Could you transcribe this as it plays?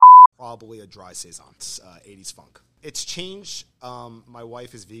probably a dry saison, 80s funk. It's changed. My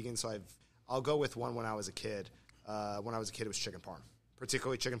wife is vegan, so I'll go with one when I was a kid. When I was a kid, it was chicken parm,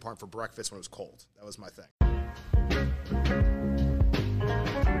 particularly chicken parm for breakfast when it was cold. That was my thing.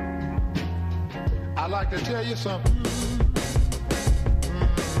 I'd like to tell you something.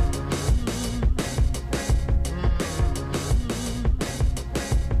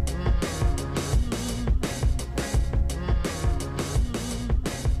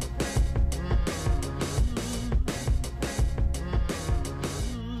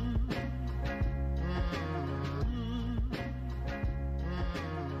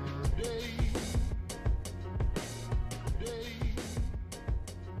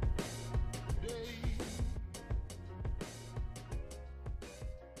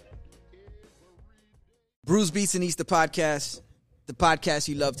 Brews, Beats, and Eats, the podcast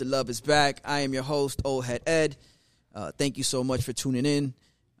you love to love is back. I am your host, Old Head Ed. Thank you so much for tuning in.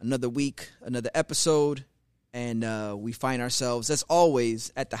 Another week, another episode, and we find ourselves, as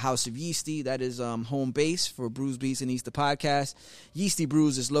always, at the House of Yeasty. That is home base for Brews, Beats, and Eats, the podcast. Yeasty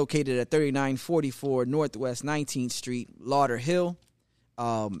Brews is located at 3944 Northwest 19th Street, Lauderhill.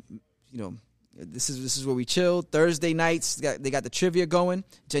 This is where we chill. Thursday nights, they got the trivia going.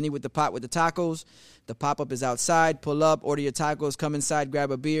 Jenny with the pot with the tacos. The pop-up is outside. Pull up, order your tacos, come inside,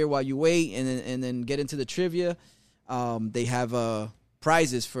 grab a beer while you wait, and then get into the trivia. They have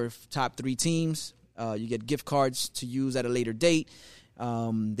prizes for top 3 teams. You get gift cards to use at a later date.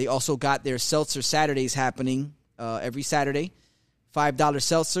 They also got their Seltzer Saturdays happening every Saturday. $5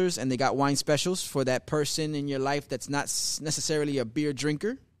 seltzers, and they got wine specials for that person in your life that's not necessarily a beer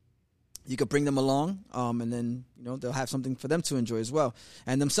drinker. You could bring them along, and then they'll have something for them to enjoy as well.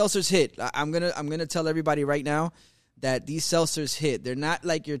 And them seltzers hit. I'm gonna tell everybody right now that these seltzers hit. They're not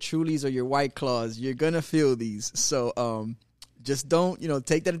like your Trulies or your White Claws. You're gonna feel these. So just don't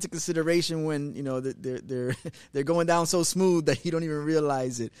take that into consideration when they're going down so smooth that you don't even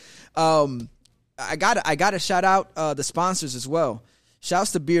realize it. I gotta shout out the sponsors as well.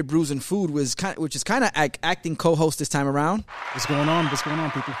 Shouts to Beard, Brews, and Food, which is kind of acting co-host this time around. What's going on? What's going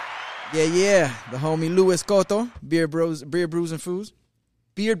on, people? Yeah. The homie Louis Cotto, Beard, Brews, and Foods.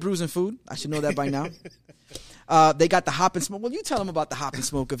 Beard, Brews, and Food. I should know that by now. They got the Hop and Smoke. Well, you tell them about the Hop and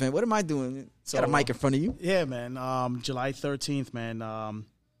Smoke event. What am I doing? Got a mic in front of you. Yeah, man. July 13th, man.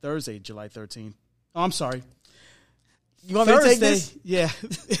 Thursday, July 13th. Oh, I'm sorry. You want me to take this? Yeah.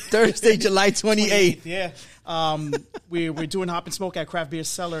 Thursday, July 28th. Yeah. We're doing Hop and Smoke at Craft Beer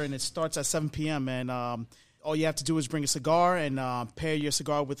Cellar, and it starts at 7 p.m., man. All you have to do is bring a cigar and pair your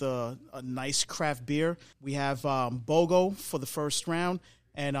cigar with a nice craft beer. We have BOGO for the first round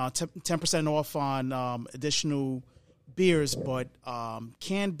and 10% off on additional beers, but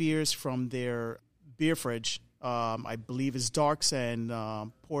canned beers from their beer fridge, I believe is darks and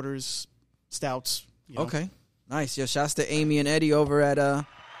porters, stouts. Okay, nice. Yeah, shouts to Amy and Eddie over at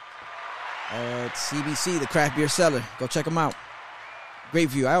CBC, the Craft Beer Cellar. Go check them out. Great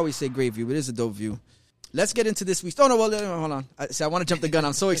view. I always say great view, but it is a dope view. Let's get into this week's... Oh, no, well, hold on. I want to jump the gun.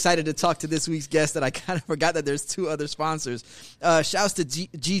 I'm so excited to talk to this week's guest that I kind of forgot that there's 2 other sponsors. Shouts to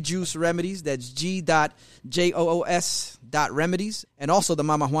G-Juice Remedies. That's G.JOOS.Remedies. And also the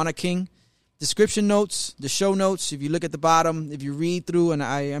Mama Juana King. Description notes, the show notes, if you look at the bottom, if you read through, and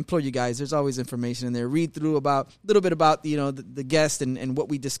I implore you guys, there's always information in there. Read through a little bit about the guest and what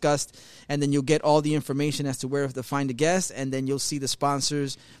we discussed, and then you'll get all the information as to where to find the guest, and then you'll see the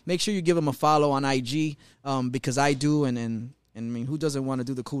sponsors. Make sure you give them a follow on IG, because I do, and I mean, who doesn't want to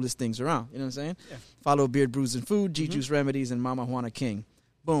do the coolest things around? You know what I'm saying? Yeah. Follow Beard, Brews, and Food, G-Juice Remedies, and Mama Juana King.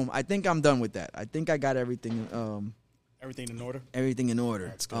 Boom. I think I'm done with that. I think I got everything. Everything in order? Everything in order.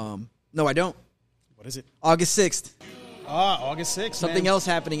 That's good. No, I don't. What is it? August 6th. August 6th, Something else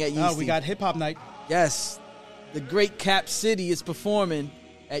happening at Yeasty. We got Hip Hop Night. Yes. The great Cap City is performing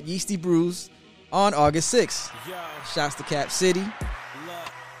at Yeasty Brews on August 6th. Shouts to Cap City.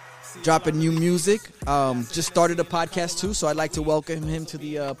 Dropping new music. Just started a podcast, too, so I'd like to welcome him to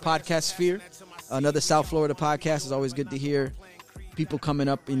the podcast sphere. Another South Florida podcast. Is always good to hear people coming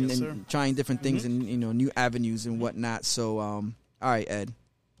up and trying different things and new avenues and whatnot. So, all right, Ed.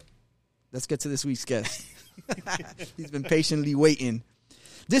 Let's get to this week's guest. He's been patiently waiting.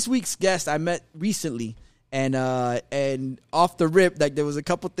 This week's guest I met recently, and off the rip, like there was a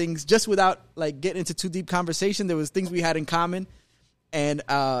couple things just without like getting into too deep conversation. There was things we had in common, and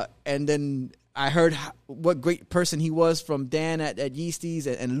then I heard what great person he was from Dan at Yeasties,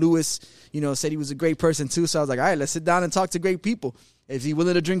 and Louis, said he was a great person too. So I was like, all right, let's sit down and talk to great people. Is he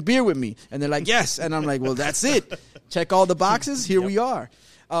willing to drink beer with me? And they're like, yes. And I'm like, well, that's it. Check all the boxes. Here we are.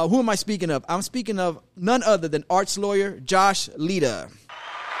 Who am I speaking of? I'm speaking of none other than arts lawyer Josh Leda.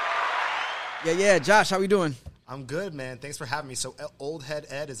 Yeah. Josh, how we doing? I'm good, man. Thanks for having me. So, Old Head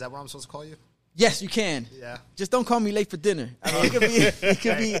Ed, is that what I'm supposed to call you? Yes, you can. Yeah. Just don't call me late for dinner. I mean, it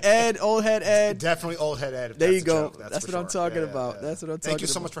could be Ed, Old Head Ed. Definitely Old Head Ed. If There that's you a go. joke, That's for what I'm sure. talking about. That's what I'm talking about. Thank you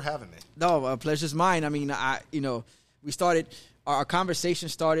so much for having me. No, pleasure's mine. I mean, we started our conversation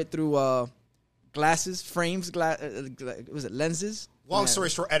started through glasses, frames, was it lenses? Long story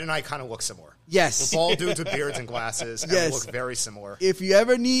short, Ed and I kind of look similar. Yes. We're bald dudes with beards and glasses, and we look very similar. If you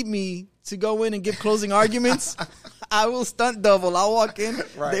ever need me to go in and give closing arguments, I will stunt double. I'll walk in.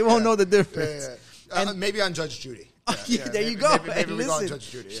 Right, they won't know the difference. Yeah. And maybe on Judge Judy. There you go. Maybe we go on Listen, Judge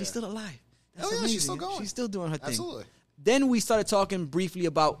Judy. she's still alive. That's Oh, yeah, amazing. she's still going. She's still doing her thing. Absolutely. Then we started talking briefly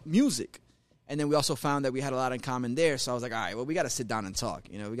about music. And then we also found that we had a lot in common there. So I was like, all right, well, we got to sit down and talk.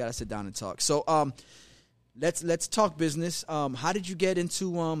 We got to sit down and talk. So let's talk business. How did you get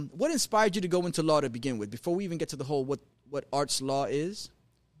into what inspired you to go into law to begin with? Before we even get to the whole what arts law is,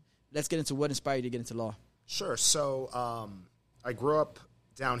 let's get into what inspired you to get into law. Sure. So I grew up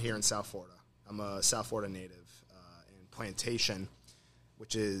down here in South Florida. I'm a South Florida native in Plantation,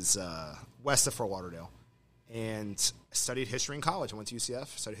 which is west of Fort Lauderdale. And I studied history in college. I went to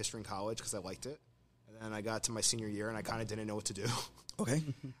UCF, studied history in college because I liked it. And then I got to my senior year, and I kind of didn't know what to do. Okay.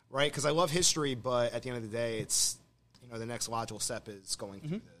 Right? Because I love history, but at the end of the day, it's, the next logical step is going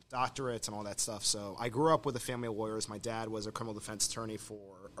through the doctorates and all that stuff. So I grew up with a family of lawyers. My dad was a criminal defense attorney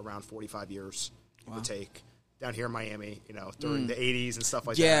for around 45 years, give or take, down here in Miami, during the 80s and stuff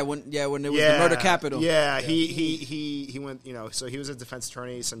like that. When there was the murder capital. Yeah, he went, so he was a defense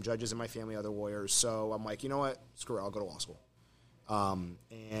attorney, some judges in my family, other lawyers. So I'm like, you know what? Screw it, I'll go to law school.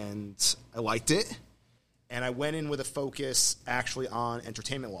 And I liked it. And I went in with a focus actually on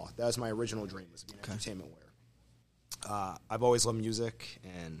entertainment law. That was my original dream, was to be an entertainment lawyer. I've always loved music,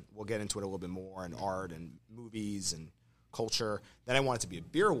 and we'll get into it a little bit more, and art and movies and culture. Then I wanted to be a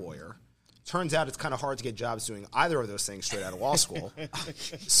beer lawyer. Turns out it's kind of hard to get jobs doing either of those things straight out of law school.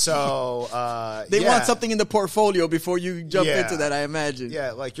 So they want something in the portfolio before you jump into that, I imagine.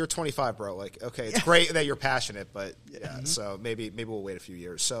 Yeah, like you're 25, bro. Like, okay, it's great that you're passionate, but so maybe we'll wait a few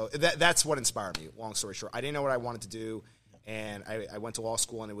years. So that's what inspired me. Long story short, I didn't know what I wanted to do, and I went to law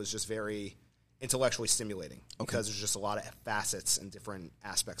school, and it was just very intellectually stimulating because there's just a lot of facets and different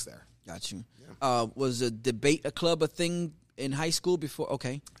aspects there. Got you. Yeah. Was a debate club a thing in high school before?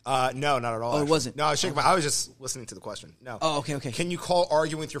 Okay. No, not at all. Oh, it wasn't? No, I was just listening to the question. No. Oh, okay. Can you call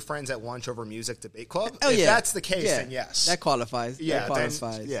arguing with your friends at lunch over music debate club? Oh, if that's the case, then yes. That qualifies. Yeah, that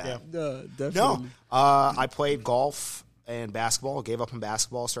qualifies. Definitely. No. I played golf and basketball, gave up on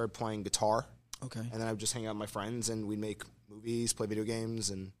basketball, started playing guitar. Okay. And then I would just hang out with my friends, and we'd make movies, play video games,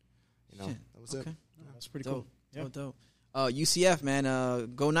 and, that was it. That's pretty Dope. cool. Dope. UCF,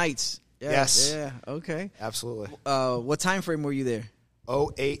 man. Go Knights. Yeah, Yes. Yeah. Okay. Absolutely. What time frame were you there?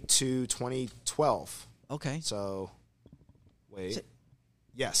 2008 to 2012. Okay. So, wait.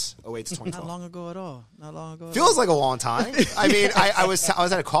 Yes, 2008 to 2012. Not long ago at all. Not long ago. Feels like a long time. I mean, I was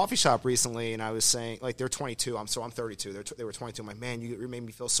at a coffee shop recently, and I was saying, like, they're 22. I'm 32. They were 22. I'm like, man, you made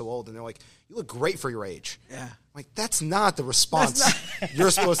me feel so old. And they're like, you look great for your age. Yeah. I'm like, that's not the response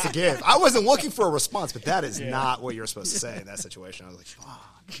you're supposed to give. I wasn't looking for a response, but that is not what you're supposed to say in that situation. I was like,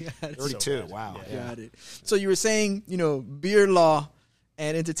 fuck, 32. Wow. Yeah. Got it. So you were saying, beer law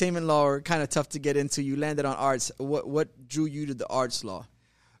and entertainment law are kind of tough to get into. You landed on arts. What drew you to the arts law?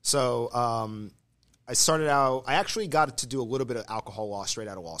 So I started out, I actually got to do a little bit of alcohol law straight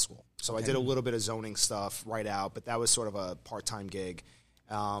out of law school. So I did a little bit of zoning stuff right out, but that was sort of a part-time gig.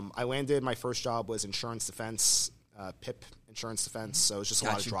 I landed, my first job was insurance defense, PIP insurance defense. So it was just a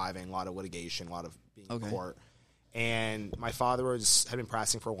lot of driving, a lot of litigation, a lot of being in court. And my father had been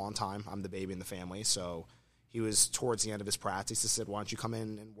practicing for a long time. I'm the baby in the family. So he was towards the end of his practice. He said, why don't you come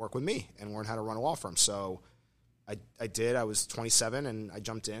in and work with me and learn how to run a law firm? So I did. I was 27, and I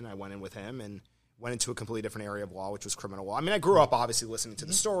jumped in. I went in with him and went into a completely different area of law, which was criminal law. I mean, I grew up obviously listening to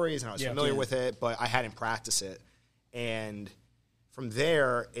the stories, and I was familiar with it, but I hadn't practiced it. And from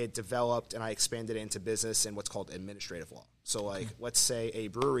there, it developed, and I expanded it into business and what's called administrative law. So, like, let's say a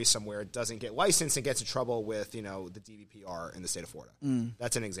brewery somewhere doesn't get licensed and gets in trouble with, the DVPR in the state of Florida.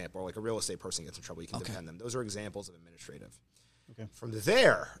 That's an example. Or like a real estate person gets in trouble, you can defend them. Those are examples of administrative. Okay. From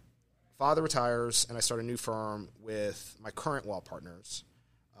there, father retires, and I start a new firm with my current law partners,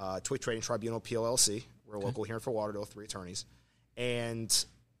 Twig Trading Tribunal, PLLC. We're local here in Fort Lauderdale, 3 attorneys. And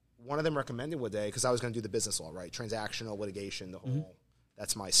one of them recommended one day, because I was going to do the business law, right? Transactional litigation, the whole,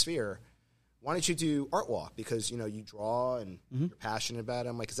 that's my sphere. Why don't you do art law? Because, you draw and you're passionate about it.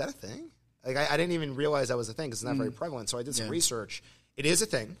 I'm like, is that a thing? Like, I didn't even realize that was a thing because it's not very prevalent. So I did some research. It is a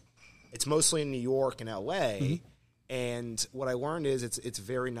thing. It's mostly in New York and L.A., And what I learned is it's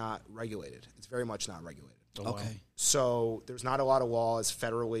very not regulated. It's very much not regulated. Okay. So there's not a lot of laws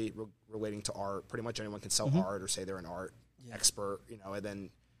federally relating to art. Pretty much anyone can sell art or say they're an art expert, and then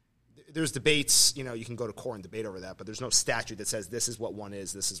there's debates, you can go to court and debate over that, but there's no statute that says this is what one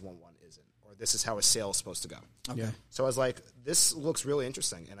is, this is what one isn't, or this is how a sale is supposed to go. Okay. So I was like, this looks really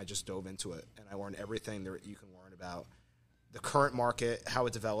interesting, and I just dove into it, and I learned everything that you can learn about the current market, how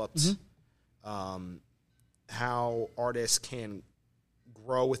it developed, how artists can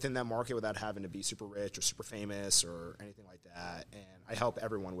grow within that market without having to be super rich or super famous or anything like that. And I help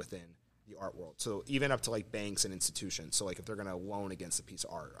everyone within the art world. So even up to like banks and institutions. So like if they're going to loan against a piece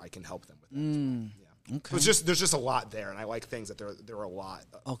of art, I can help them with that as well. Yeah. Okay. So there's just a lot there, and I like things that there are a lot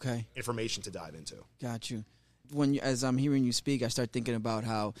of information to dive into. Got you. As I'm hearing you speak, I start thinking about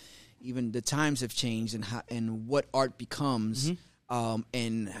how even the times have changed and what art becomes,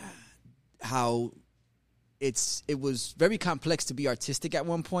 and how it was very complex to be artistic at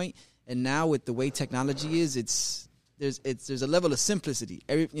one point, and now with the way technology is, there's a level of simplicity.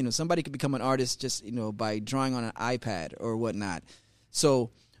 Somebody could become an artist just by drawing on an iPad or whatnot. So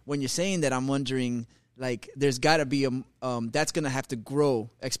when you're saying that, I'm wondering, like, there's got to be that's going to have to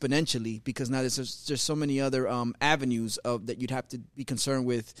grow exponentially, because now there's so many other avenues that you'd have to be concerned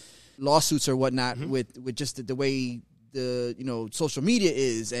with, lawsuits or whatnot, with just the way the social media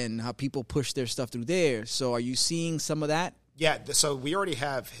is and how people push their stuff through there. So are you seeing some of that? Yeah, so we already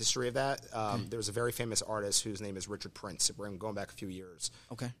have history of that. There's a very famous artist whose name is Richard Prince. We're going back a few years.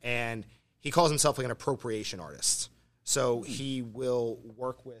 Okay. And he calls himself like an appropriation artist. So he will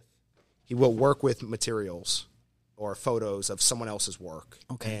work with materials or photos of someone else's work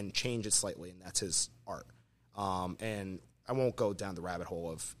and change it slightly, and that's his art. And I won't go down the rabbit hole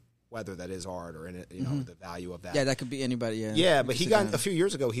of whether that is art or the value of that. Yeah, that could be anybody. Yeah, but a few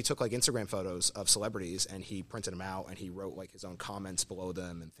years ago, he took like Instagram photos of celebrities and he printed them out and he wrote like his own comments below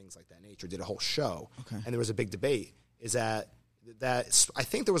them and things like that nature. Did a whole show, and there was a big debate. Is that I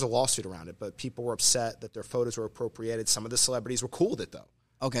think there was a lawsuit around it, but people were upset that their photos were appropriated. Some of the celebrities were cool with it though.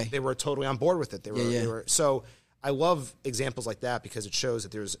 Okay, they were totally on board with it. They were so. I love examples like that because it shows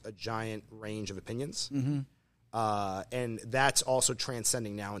that there's a giant range of opinions. And that's also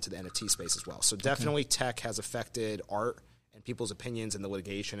transcending now into the NFT space as well. So definitely tech has affected art and people's opinions and the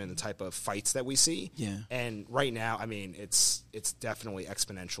litigation and the type of fights that we see. Yeah. And right now, I mean, it's definitely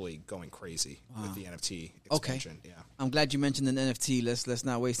exponentially going crazy with the NFT expansion. Okay. Yeah. I'm glad you mentioned an NFT. Let's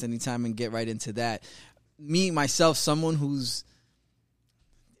not waste any time and get right into that. Me, myself, someone who's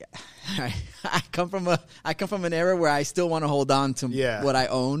I come from an era where I still want to hold on to what I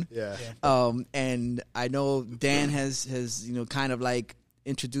own. Yeah. And I know Dan has kind of like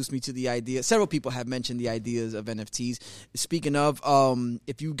introduced me to the idea. Several people have mentioned the ideas of NFTs. Speaking of,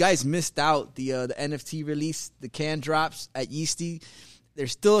 if you guys missed out the NFT release, the can drops at Yeasty,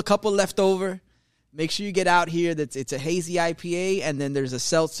 there's still a couple left over. Make sure you get out here. It's a hazy IPA, and then there's a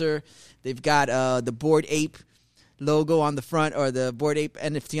seltzer. They've got the Bored Ape logo on the front, or the Bored Ape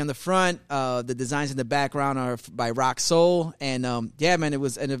NFT on the front. The designs in the background are by Rock Soul, and man, it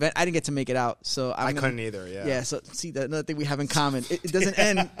was an event. I didn't get to make it out, so I couldn't either. Yeah. So see, another thing we have in common. It doesn't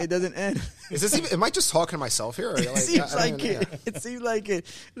end. It doesn't end. Is this even? Am I just talking to myself here? Or it seems like it. It seems like it.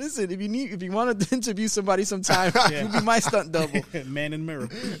 Listen, if you want to interview somebody sometime, you'll be my stunt double. Man in mirror.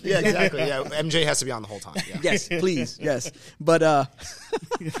 Yeah, exactly. Yeah, MJ has to be on the whole time. Yeah. Yes, please. Yes, but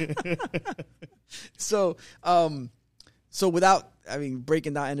So without,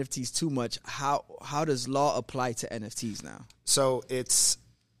 breaking down NFTs too much, how does law apply to NFTs now? So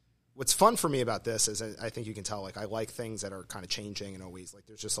what's fun for me about this is I think you can tell, like, I like things that are kind of changing and always, like,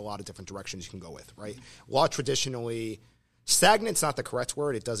 there's just a lot of different directions you can go with, right? Law traditionally, stagnant's not the correct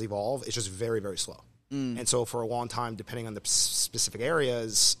word. It does evolve. It's just very, very slow. And so for a long time, depending on the specific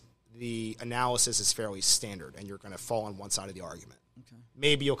areas, the analysis is fairly standard, and you're going to fall on one side of the argument. Okay.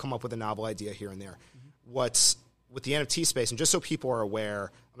 Maybe you'll come up with a novel idea here and there. What's with the NFT space, and just so people are aware,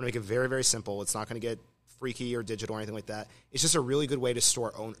 I'm going to make it very, very simple. It's not going to get freaky or digital or anything like that. It's just a really good way to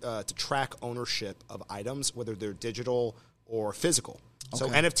to track ownership of items, whether they're digital or physical. Okay. So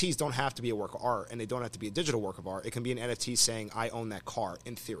NFTs don't have to be a work of art, and they don't have to be a digital work of art. It can be an NFT saying, I own that car,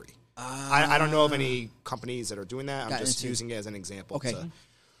 in theory. I don't know of any companies that are doing that. I'm just using it as an example. Okay.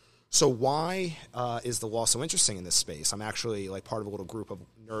 So why is the law so interesting in this space? I'm actually like part of a little group of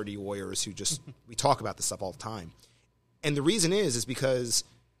nerdy lawyers who we talk about this stuff all the time. And the reason is because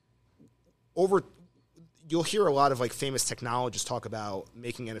you'll hear a lot of like famous technologists talk about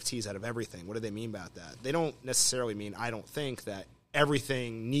making NFTs out of everything. What do they mean about that? They don't necessarily mean, I don't think, that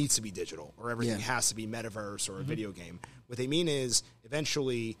everything needs to be digital or everything has to be metaverse or a video game. What they mean is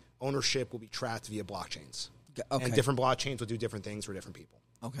eventually ownership will be tracked via blockchains. Okay. And different blockchains will do different things for different people.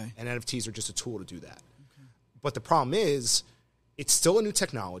 Okay. And NFTs are just a tool to do that. Okay. But the problem is, it's still a new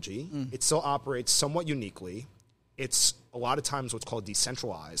technology. It still operates somewhat uniquely. It's a lot of times what's called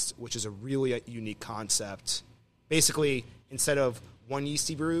decentralized, which is a really unique concept. Basically, instead of one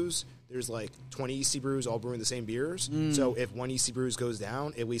Yeasty Brews, there's like 20 Yeasty Brews all brewing the same beers. So if one Yeasty Brews goes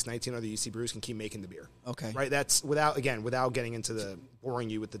down, at least 19 other Yeasty Brews can keep making the beer. Okay. Right? That's without getting into the boring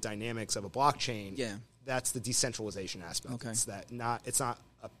you with the dynamics of a blockchain. Yeah. That's the decentralization aspect. Okay. It's not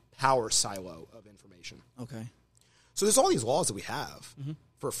a power silo of information. Okay. So there's all these laws that we have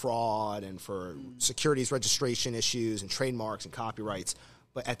for fraud and for securities registration issues and trademarks and copyrights.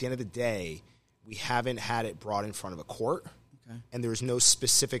 But at the end of the day, we haven't had it brought in front of a court, and there's no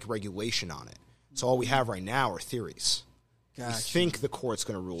specific regulation on it. So all we have right now are theories. Gotcha. We think the court's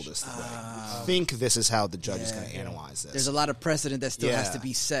going to rule this way. We think this is how the judge is going to analyze this. There's a lot of precedent that still has to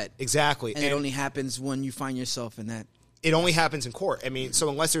be set. Exactly. And it only happens when you find yourself in that. It only happens in court. I mean, so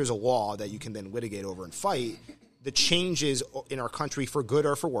unless there's a law that you can then litigate over and fight, the changes in our country, for good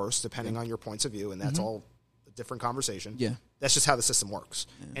or for worse, depending on your points of view, and that's all a different conversation. Yeah. That's just how the system works.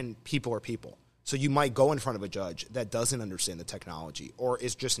 And people are people. So you might go in front of a judge that doesn't understand the technology or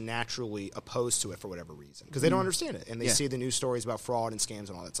is just naturally opposed to it for whatever reason because they don't understand it. And they see the news stories about fraud and scams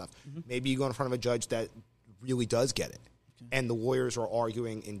and all that stuff. Maybe you go in front of a judge that really does get it. And the lawyers are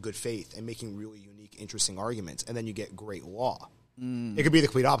arguing in good faith and making really unique, interesting arguments. And then you get great law. It could be the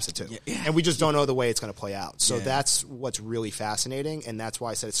complete opposite, too. And we just don't know the way it's going to play out. So that's what's really fascinating. And that's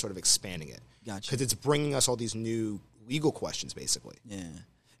why I said it's sort of expanding it. Gotcha. Because it's bringing us all these new legal questions, basically. Yeah.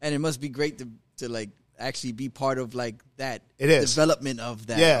 And it must be great to like actually be part of like that development of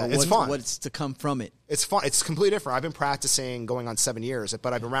that. Yeah, it's fun. What's to come from it. It's fun. It's completely different. I've been practicing going on 7 years,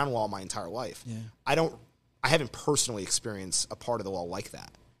 but I've been around law my entire life. Yeah. I haven't personally experienced a part of the law like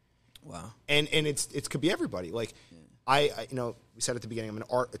that. Wow. And it could be everybody. Like I we said at the beginning, I'm an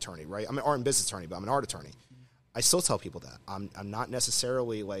art attorney, right? I'm an art and business attorney, but I'm an art attorney. I still tell people that I'm not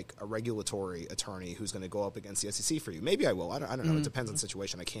necessarily like a regulatory attorney who's going to go up against the SEC for you. Maybe I will. I don't know. It depends on the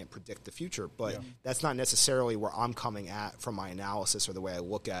situation. I can't predict the future, but that's not necessarily where I'm coming at from my analysis or the way I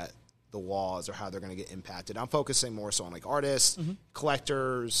look at the laws or how they're going to get impacted. I'm focusing more so on like artists,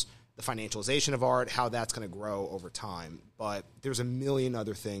 collectors, the financialization of art, how that's going to grow over time. But there's a million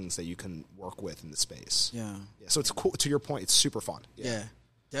other things that you can work with in the space. Yeah. So it's cool. To your point, it's super fun. Yeah.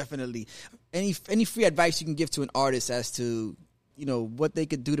 Definitely. Any free advice you can give to an artist as to, what they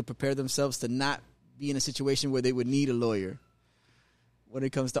could do to prepare themselves to not be in a situation where they would need a lawyer when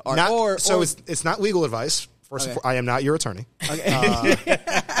it comes to art? It's not legal advice. First, I am not your attorney. Okay.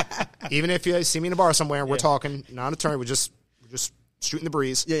 Even if you see me in a bar somewhere and we're talking, not an attorney, we're just shooting the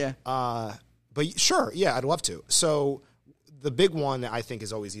breeze. Yeah. But sure, yeah, I'd love to. So the big one that I think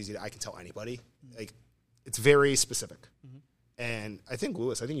is always easy I can tell anybody. Like, it's very specific. And I think,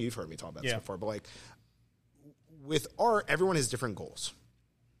 Lewis, you've heard me talk about this before, but like with art, everyone has different goals.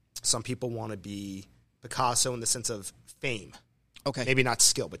 Some people want to be Picasso in the sense of fame. Okay. Maybe not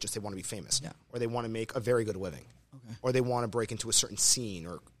skill, but just they want to be famous. Yeah. Or they want to make a very good living. Okay. Or they want to break into a certain scene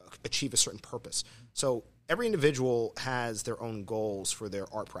or achieve a certain purpose. So every individual has their own goals for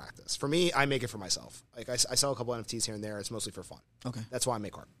their art practice. For me, I make it for myself. Like I sell a couple NFTs here and there. It's mostly for fun. Okay. That's why I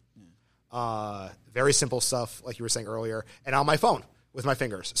make art. Very simple stuff, like you were saying earlier, and on my phone with my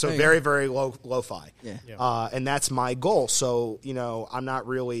fingers. So very, very lo-fi. Yeah. And that's my goal. So, I'm not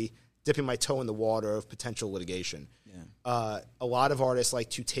really dipping my toe in the water of potential litigation. Yeah. A lot of artists like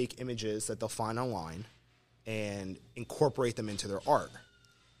to take images that they'll find online and incorporate them into their art.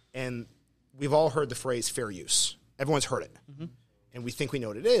 And we've all heard the phrase fair use. Everyone's heard it. And we think we know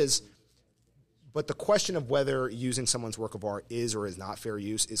what it is. But the question of whether using someone's work of art is or is not fair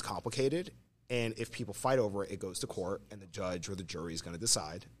use is complicated. And if people fight over it, it goes to court, and the judge or the jury is going to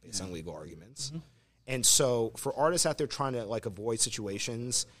decide based on legal arguments. And so for artists out there trying to like avoid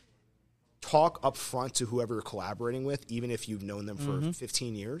situations, talk up front to whoever you're collaborating with, even if you've known them for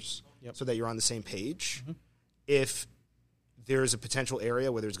 15 years, so that you're on the same page. If there's a potential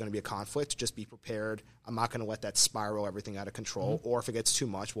area where there's going to be a conflict, just be prepared. I'm not going to let that spiral everything out of control. Or if it gets too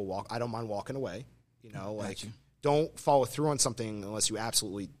much, I don't mind walking away. Don't follow through on something unless you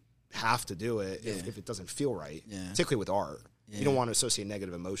absolutely have to do it if it doesn't feel right, particularly with art. You don't want to associate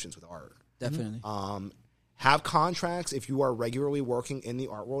negative emotions with art. Definitely. Have contracts. If you are regularly working in the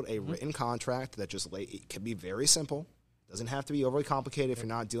art world, a written contract that it can be very simple. Doesn't have to be overly complicated if you're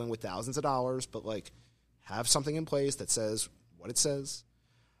not dealing with thousands of dollars, but have something in place that says what it says.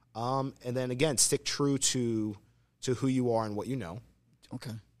 And then again, stick true to who you are and what you know.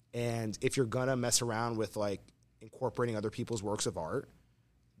 Okay. And if you're gonna mess around with incorporating other people's works of art,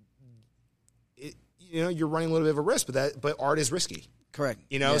 you're running a little bit of a risk, but art is risky. Correct.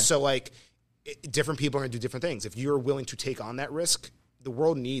 Yeah. So like different people are going to do different things. If you're willing to take on that risk, the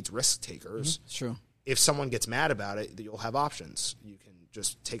world needs risk takers. True. If someone gets mad about it, you'll have options. You can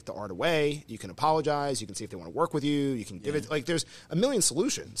just take the art away. You can apologize. You can see if they want to work with you. You can give it, like, there's a million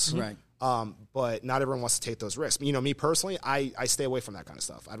solutions. Right. But not everyone wants to take those risks. Me personally, I stay away from that kind of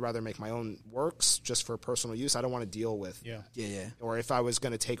stuff. I'd rather make my own works just for personal use. I don't want to deal with. Yeah. Or if I was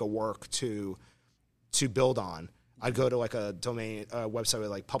going to take a work to build on, I'd go to like a website with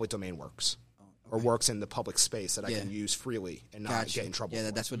like public domain works. Or works in the public space that I can use freely and not get in trouble. Yeah,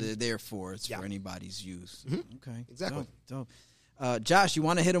 for. That's what they're there for. It's for anybody's use. Okay, exactly. Dope. Josh, you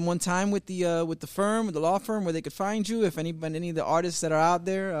want to hit them one time with the firm, with the law firm, where they could find you? If any of the artists that are out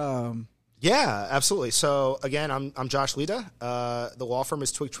there. Yeah, absolutely. So again, I'm Josh Lida. The law firm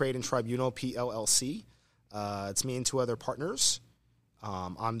is Twig Trade and Tribunal PLLC. It's me and 2 other partners.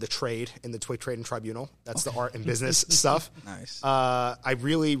 I'm the trade in the Twig Trade and Tribunal. That's the art and business stuff. Nice. I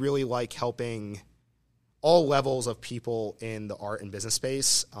really, really like helping all levels of people in the art and business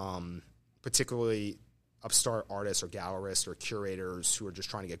space, particularly upstart artists or gallerists or curators who are just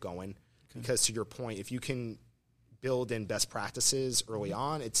trying to get going. Okay. Because to your point, if you can build in best practices early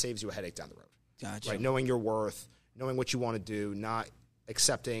on, it saves you a headache down the road. Gotcha. Right? Knowing your worth, knowing what you want to do, not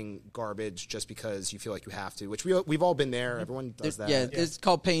accepting garbage just because you feel like you have to, which we've all been there. Everyone does that. Yeah, it's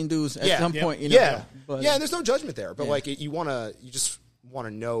called paying dues at some point. But there's no judgment there. But like you just want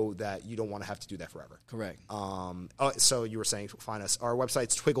to know that you don't want to have to do that forever. Correct. So you were saying find us. Our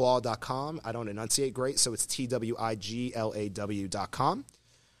website's twiglaw.com. I don't enunciate great, so it's TWIGLAW.com.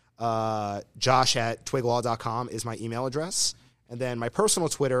 Josh at twiglaw.com is my email address. And then my personal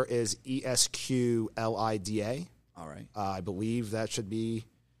Twitter is ESQLIDA. All right. I believe that should be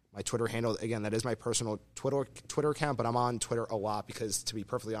my Twitter handle. Again, that is my personal Twitter account, but I'm on Twitter a lot because, to be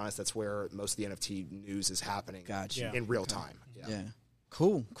perfectly honest, that's where most of the NFT news is happening in real time. Yeah.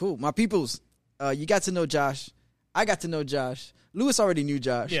 Cool. My peoples, you got to know Josh. I got to know Josh. Lewis already knew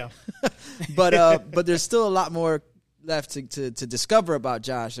Josh. Yeah. but there's still a lot more left to discover about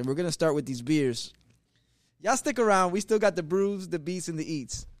Josh, and we're going to start with these beers. Y'all stick around. We still got the brews, the beats, and the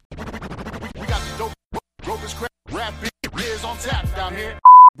eats. We got the dopest rap beers on tap down here.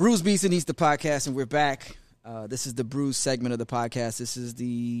 Brews, Beats, and Eats, the podcast, and we're back. This is the brews segment of the podcast. This is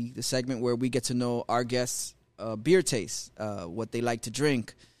the segment where we get to know our guests' beer tastes, what they like to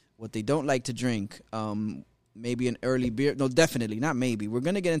drink, what they don't like to drink, maybe an early beer. No, definitely, not maybe. We're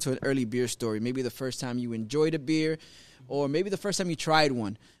going to get into an early beer story. Maybe the first time you enjoyed a beer, or maybe the first time you tried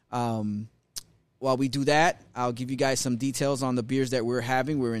one. While we do that, I'll give you guys some details on the beers that we're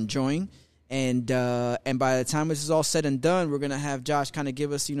enjoying. And by the time this is all said and done, we're going to have Josh kind of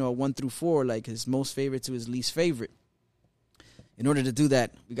give us, a 1 through 4, like his most favorite to his least favorite. In order to do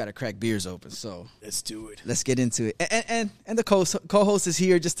that, we got to crack beers open. So let's do it. Let's get into it. And the co-host is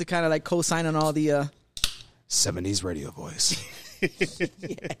here just to kind of like co-sign on all the 70s radio voice.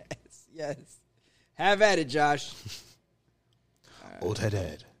 Yes. Have at it, Josh. Old Head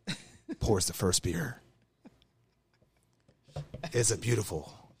Ed pours the first beer. It's a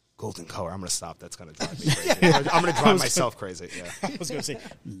beautiful golden color. I'm going to stop. That's going to drive me crazy. I'm going to drive myself crazy. Yeah. I was going to say,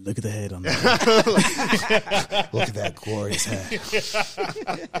 look at the head on that. Look at that glorious head.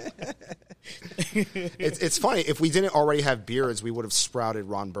 It's funny. If we didn't already have beards, we would have sprouted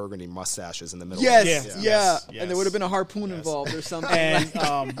Ron Burgundy mustaches in the middle. Yes. And there would have been a harpoon involved or something. And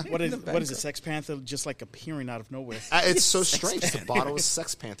what is it? Sex Panther just like appearing out of nowhere. It's so strange. The bottle of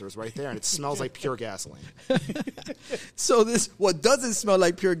Sex Panther is right there, and it smells like pure gasoline. So what doesn't smell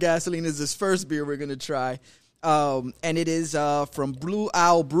like pure gasoline is this first beer we're going to try. And it is from Blue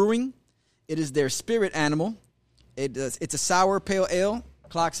Owl Brewing. It is their spirit animal. It's a sour pale ale.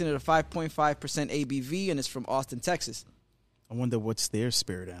 Clocks in at a 5.5% ABV, and it's from Austin, Texas. I wonder what's their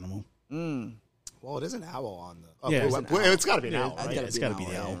spirit animal. Well, it is an owl on the... it's got to be an owl, right? It's got to be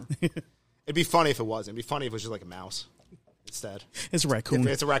the owl. It'd be funny if it wasn't. It'd be funny if it was just like a mouse instead. It's a raccoon.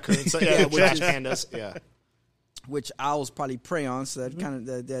 It's a raccoon. So, trash pandas. Yeah. Which owls probably prey on, so that kind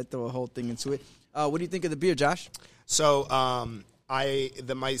of that throw a whole thing into it. What do you think of the beer, Josh? So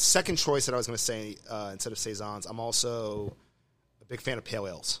my second choice that I was going to say instead of saisons, I'm also a big fan of pale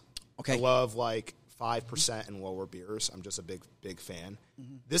ales. Okay, I love like 5% and lower beers. I'm just a big fan.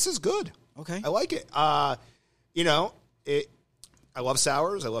 Mm-hmm. This is good. Okay, I like it. I love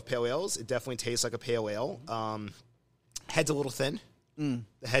sours. I love pale ales. It definitely tastes like a pale ale. Head's a little thin.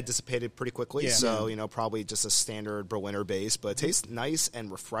 The head dissipated pretty quickly, so probably just a standard Berliner base, but it tastes nice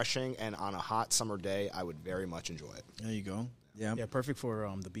and refreshing. And on a hot summer day, I would very much enjoy it. There you go. Yeah, perfect for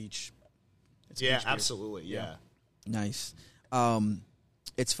the beach. It's absolutely. Yeah, nice.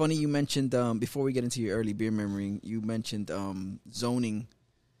 It's funny you mentioned before we get into your early beer memory. You mentioned zoning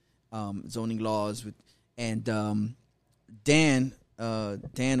laws Dan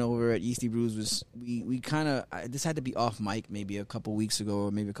over at Yeasty Brews was we kind of this had to be off mic maybe a couple weeks ago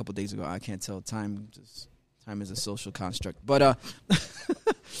or maybe a couple days ago. I can't tell. Time is a social construct. But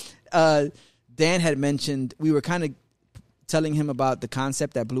Dan had mentioned we were kind of telling him about the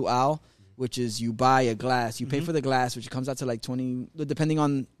concept at Blue Owl, which is you buy a glass, you pay for the glass, which comes out to like 20, depending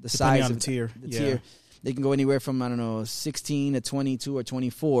on the size on of the tier. tier. They can go anywhere from, I don't know, 16 to 22 or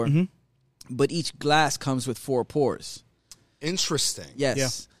 24. But each glass comes with 4 pours. Interesting. Yes. Yeah.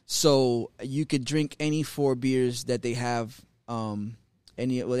 So you could drink any 4 beers that they have.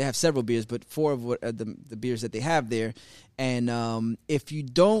 They have several beers, but 4 of the beers that they have there. And if you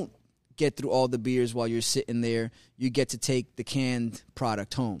don't get through all the beers while you're sitting there, you get to take the canned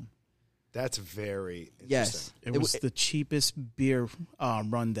product home. That's very interesting. Yes. It was the cheapest beer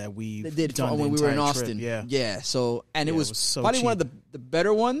run that we did done when we were in entire Austin. trip. Yeah. So it it was was so probably one cheap. of the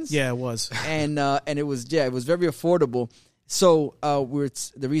better ones. Yeah, it was. and it was very affordable. So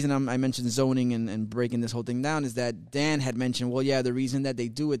the reason I mentioned zoning and breaking this whole thing down is that Dan had mentioned, well, yeah, the reason that they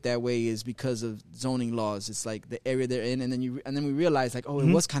do it that way is because of zoning laws. It's like the area they're in, and then we realized like,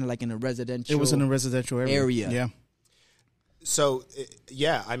 it was kind of like in a residential. It was in a residential area. Yeah. So,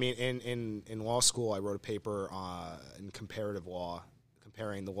 yeah, I mean, in law school, I wrote a paper in comparative law,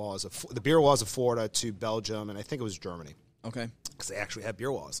 comparing the beer laws of Florida to Belgium, and I think it was Germany. Okay. Because they actually have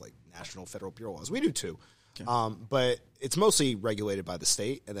beer laws, like national federal beer laws. We do too. Okay. But it's mostly regulated by the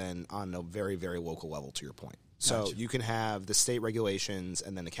state and then on a very, very local level, to your point. So you can have the state regulations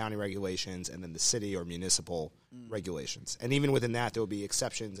and then the county regulations and then the city or municipal regulations. And even within that, there will be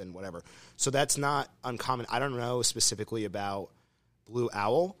exceptions and whatever. So that's not uncommon. I don't know specifically about Blue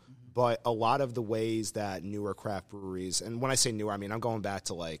Owl, but a lot of the ways that newer craft breweries, and when I say newer, I mean I'm going back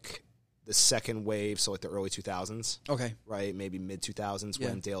to like the second wave, so like the early 2000s. Okay. Right? Maybe mid-2000s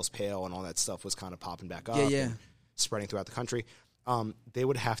when Dale's Pale and all that stuff was kind of popping back up. Yeah. And spreading throughout the country. They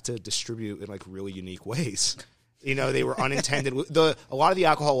would have to distribute in like really unique ways. You know, they were unintended. A lot of the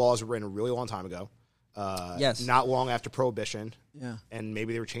alcohol laws were written a really long time ago. Yes. Not long after Prohibition. Yeah. And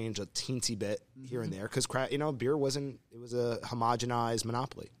maybe they were changed a teensy bit here and there because, beer was a homogenized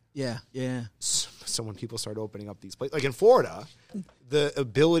monopoly. Yeah. So when people started opening up these places, like in Florida, the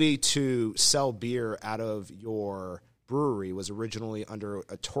ability to sell beer out of your brewery was originally under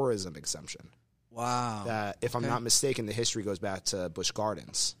a tourism exemption. Wow. That, if I'm not mistaken, the history goes back to Busch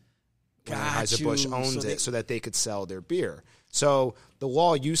Gardens. Got Anheuser-Busch you. owns So it so that they could sell their beer. So the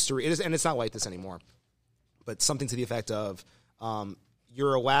law used to, and it's not like this anymore, but something to the effect of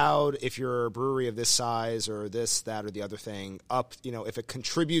you're allowed, if you're a brewery of this size or this, that, or the other thing, up, if it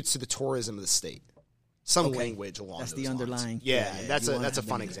contributes to the tourism of the state. Some language along That's those the lines. underlying. Yeah, that's a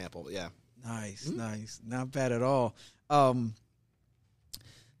fun example, yeah. Nice. Not bad at all.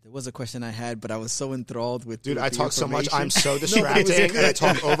 There was a question I had, but I was so enthralled with Dude, the I talk so much. information. I'm so distracting, and I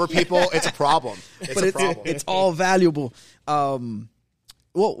talk over people. It's a problem. It's all valuable.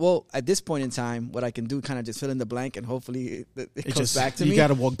 Well, at this point in time, what I can do, kind of just fill in the blank, and hopefully it comes back to me. You got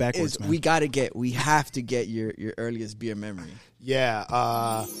to walk backwards, man. We have to get your earliest beer memory.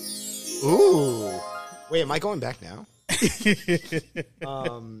 Yeah. Ooh. Wait, am I going back now?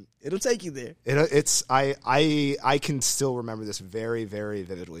 It'll take you there. I can still remember this very, very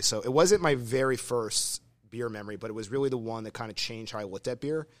vividly. So it wasn't my very first beer memory, but it was really the one that kind of changed how I looked at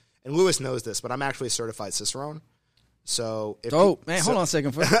beer. And Lewis knows this, but I'm actually a certified Cicerone. So hold on a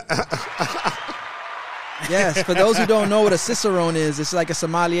second. Yes, for those who don't know what a Cicerone is, it's like a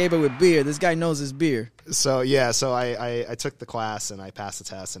sommelier but with beer. This guy knows his beer. So I took the class and I passed the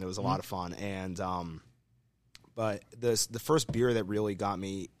test and it was a lot of fun. And but the first beer that really got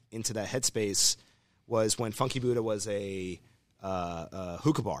me into that headspace was when Funky Buddha was a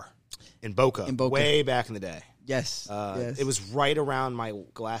hookah bar in Boca, way back in the day. Yes. It was right around my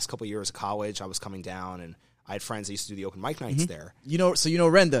last couple of years of college. I was coming down and I had friends that used to do the open mic nights there. So you know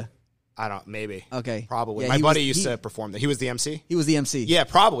Renda? Maybe. Okay. Probably. Yeah, my buddy used to perform there. He was the MC? He was the MC. Yeah,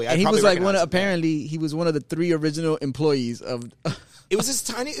 probably. And he was like he was one of the 3 original employees of... It was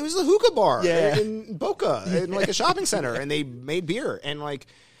it was a hookah bar in Boca, in like a shopping center, and they made beer. And like,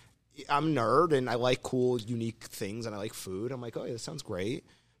 I'm a nerd, and I like cool, unique things, and I like food. I'm like, oh, yeah, this sounds great.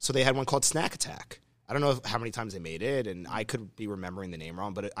 So they had one called Snack Attack. I don't know how many times they made it, and I could be remembering the name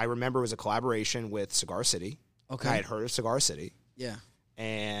wrong, but I remember it was a collaboration with Cigar City. Okay. I had heard of Cigar City. Yeah.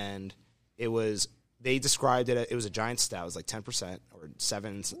 And they described it was a giant stout. It was like 10% or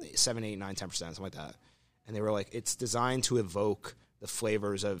 7, 8, 9, 10%, something like that. And they were like, it's designed to evoke the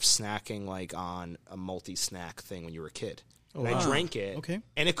flavors of snacking like on a multi-snack thing when you were a kid. And I drank it. Okay.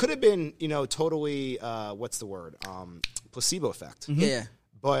 And it could have been, totally, what's the word? Placebo effect. Yeah.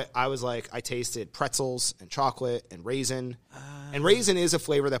 But I was like, I tasted pretzels and chocolate and raisin. And raisin is a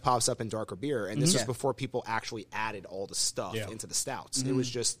flavor that pops up in darker beer. And this was before people actually added all the stuff into the stouts. It was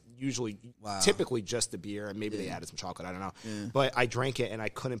just typically just the beer. And maybe they added some chocolate. I don't know. But I drank it and I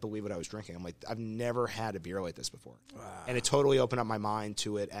couldn't believe what I was drinking. I'm like, I've never had a beer like this before. Wow. And it totally opened up my mind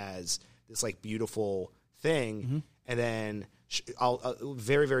to it as this like beautiful thing. And then I'll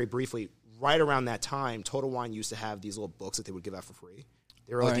very, very briefly, right around that time, Total Wine used to have these little books that they would give out for free.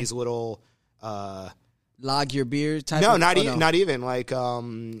 They were like these little log your beer type. No, not even like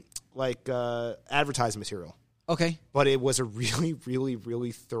advertising material. Okay, but it was a really, really,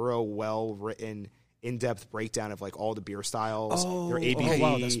 really thorough, well written, in depth breakdown of like all the beer styles, their ABV,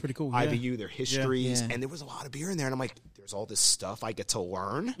 wow, that's pretty cool. IBU, their histories, and there was a lot of beer in there. And I'm like, there's all this stuff I get to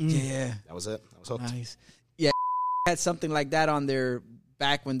learn. Yeah, that was it. I was hooked. Nice. Yeah, had something like that on their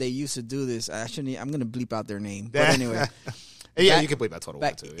back when they used to do this. I'm gonna bleep out their name, but anyway. Yeah, you can believe that Total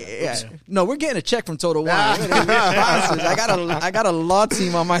Wine too. Yeah. No, we're getting a check from Total Wine. I got a law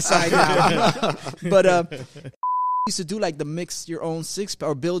team on my side now. But used to do like the mix your own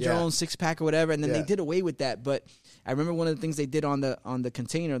or build your own 6-pack or whatever, and then they did away with that. But I remember one of the things they did on the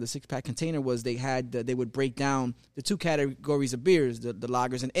container, the 6-pack container, was they would break down the 2 categories of beers, the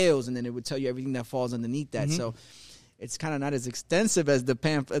lagers and ales, and then it would tell you everything that falls underneath that. So it's kind of not as extensive as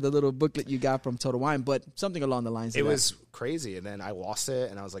the little booklet you got from Total Wine, but something along the lines of that. It was crazy, and then I lost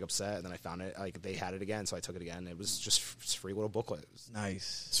it, and I was like upset, and then I found it, like they had it again, so I took it again. It was just a free little booklet.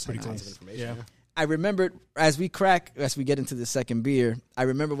 Nice. It's pretty cool. Of information. Yeah. I remembered as we get into the second beer, I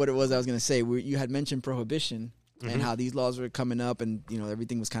remember what it was I was going to say. You had mentioned Prohibition and how these laws were coming up, and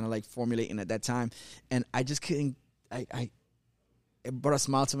everything was kind of like formulating at that time, and I just couldn't. It brought a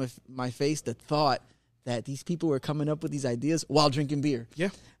smile to my face. The thought that these people were coming up with these ideas while drinking beer. Yeah.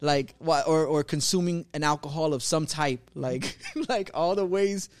 Like, or consuming an alcohol of some type. Like, like all the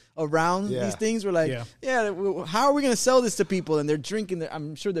ways around these things were like, how are we going to sell this to people? And they're drinking,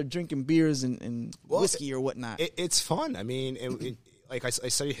 I'm sure they're drinking beers and whiskey or whatnot. It's fun. I mean, like I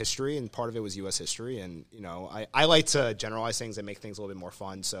studied history, and part of it was U.S. history, and I like to generalize things and make things a little bit more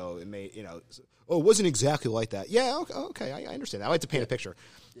fun. So it may, it wasn't exactly like that. Yeah, okay, I understand that. I like to paint a picture.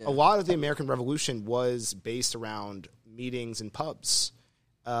 Yeah. A lot of the American Revolution was based around meetings in pubs.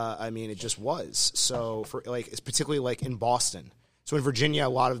 I mean, it just was. So for it's particularly like in Boston. So in Virginia, a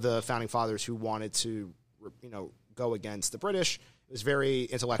lot of the founding fathers who wanted to, go against the British, it was very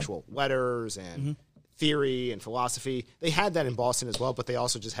intellectual, letters and theory and philosophy. They had that in Boston as well, but they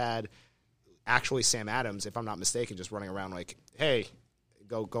also just had actually Sam Adams, if I'm not mistaken, just running around like, hey,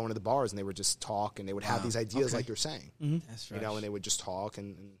 go into the bars, and they would just talk, and they would have these ideas like you're saying. That's right. And they would just talk,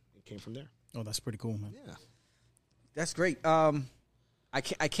 and it came from there. Oh, that's pretty cool, man. Yeah. That's great. I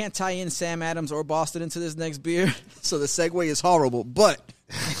can't tie in Sam Adams or Boston into this next beer, so the segue is horrible. But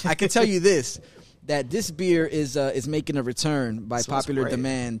I can tell you this, that this beer is making a return by popular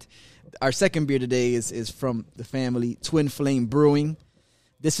demand. Our second beer today is from the family Twin Flame Brewing.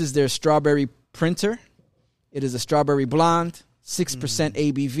 This is their Strawberry Printer. It is a strawberry blonde, 6%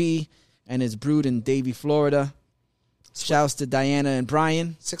 ABV, and is brewed in Davie, Florida. Shouts to Diana and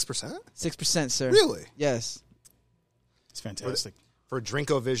Brian. 6%? 6%, sir. Really? Yes. It's fantastic. For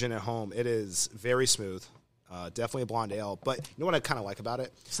Drinkovision at home, it is very smooth. Definitely a blonde ale. But you know what I kind of like about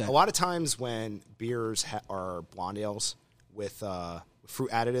it? Same. A lot of times when beers are blonde ales with fruit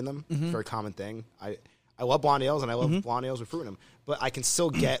added in them, it's a very common thing. I love blonde ales, and I love blonde ales with fruit in them. But I can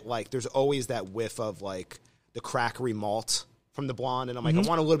still get, there's always that whiff of, the crackery malt from the blonde. And I'm like, I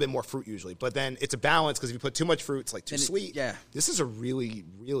want a little bit more fruit usually. But then it's a balance, because if you put too much fruit, it's, too sweet. Yeah. This is a really,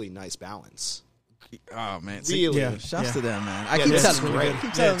 really nice balance. Oh, man. Really? Shouts to them, man. I keep telling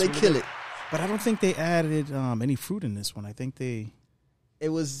them. They kill it. But I don't think they added any fruit in this one. I think they... It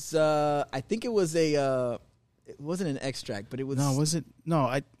was, I think it was it wasn't an extract, but it was... No, was it? No,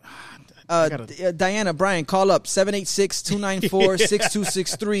 I Diana, Brian, call up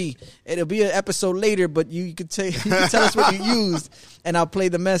 786-294-6263. It'll be an episode later, but you could tell us what you used, and I'll play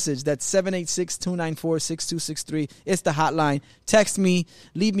the message. That's 786-294-6263. It's the hotline. Text me,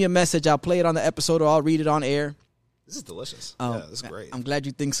 leave me a message. I'll play it on the episode, or I'll read it on air. This is delicious. Yeah, this is great. I'm glad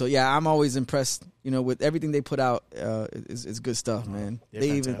you think so. Yeah, I'm always impressed. With everything they put out. It's good stuff, man.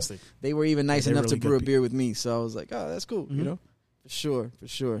 Fantastic. They were even nice enough really to brew a beer with me, so I was like, oh, that's cool. For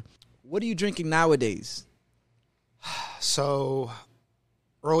sure. What are you drinking nowadays? So,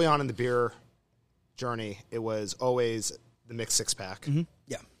 early on in the beer journey, it was always the mixed 6-pack.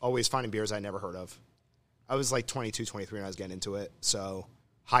 Yeah. Always finding beers I never heard of. I was 22, 23 when I was getting into it, so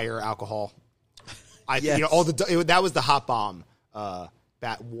higher alcohol. Yes. That was the hot bomb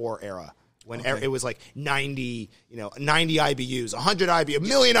bat war era. When it was like 90 IBUs, 100 IBUs, a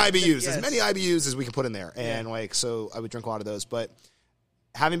million IBUs, as many IBUs as we could put in there. And so I would drink a lot of those. But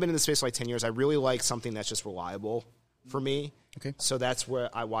having been in the space for like 10 years, I really like something that's just reliable for me. Okay. So that's why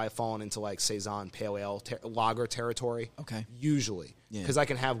I've fallen into like Saison, Pale Ale, Lager territory. Okay. Usually. Yeah. Because I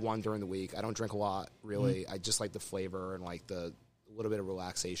can have one during the week. I don't drink a lot, really. I just like the flavor and like the little bit of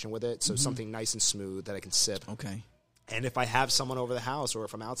relaxation with it. So something nice and smooth that I can sip. Okay. And if I have someone over the house or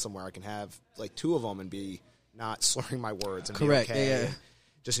if I'm out somewhere, I can have like 2 of them and be not slurring my words and Correct. be okay. Yeah. And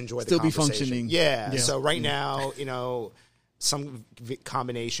just enjoy Still the be conversation. functioning. Yeah. So right now, some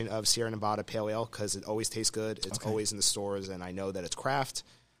combination of Sierra Nevada Pale Ale because it always tastes good. It's always in the stores, and I know that it's craft.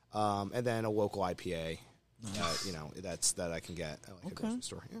 And then a local IPA, that I can get at like a grocery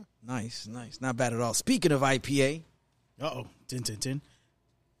store. Yeah. Nice. Not bad at all. Speaking of IPA, Din.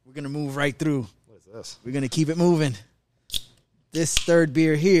 we're going to move right through. What is this? We're going to keep it moving. This third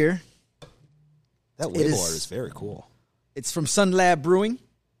beer here, That label art is very cool. it's from Sun Lab Brewing.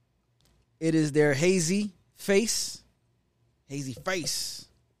 It is their Hazy Face. Hazy Face.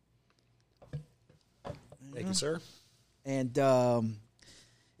 Thank you, sir. And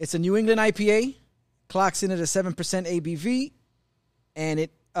it's a New England IPA. Clocks in at a 7% ABV. And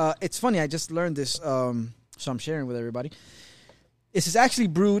it's funny, I just learned this, so I'm sharing with everybody. This is actually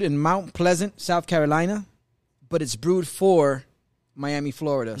brewed in Mount Pleasant, South Carolina, but it's brewed for Miami,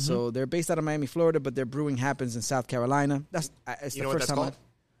 Florida. So they're based out of Miami, Florida, but their brewing happens in South Carolina. It's You the know what first that's time. called?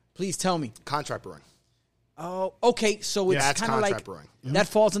 Please tell me. Contract brewing. Oh, okay. So it's that's kind of contract like brewing. that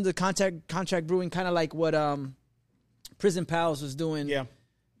falls into contract brewing, kind of like what Prison Pals was doing. Yeah.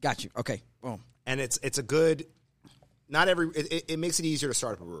 Got you. Okay. Boom. And it's a good. Not every. It makes it easier to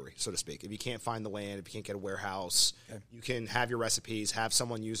start up a brewery, so to speak. If you can't find the land, if you can't get a warehouse, you can have your recipes, have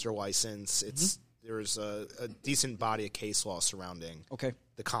someone use their license. There's a decent body of case law surrounding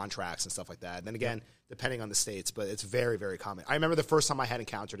the contracts and stuff like that. And then again, depending on the states, but it's very, very common. I remember the first time I had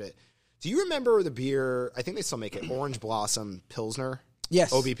encountered it. Do you remember the beer? I think they still make it. Orange Blossom Pilsner.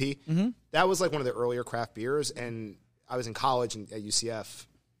 Yes. OBP. Mm-hmm. That was like one of the earlier craft beers, and I was in college at UCF,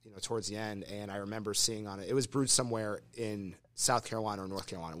 towards the end, and I remember seeing on it. It was brewed somewhere in South Carolina or North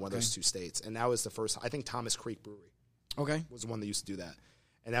Carolina, one of those 2 states, and that was the first. I think Thomas Creek Brewery. Was the one that used to do that,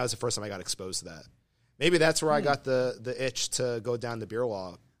 and that was the first time I got exposed to that. Maybe that's where I got the itch to go down the beer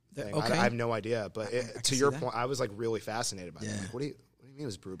law thing. I have no idea, but to your point, I was like really fascinated by it. Like, what do you mean it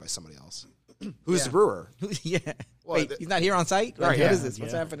was brewed by somebody else? Who's the brewer? Yeah. Well, Wait, he's not here on site? Right, What is this?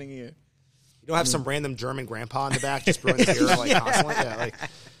 What's happening here? You don't have some random German grandpa in the back just brewing the beer like constantly? Yeah, like,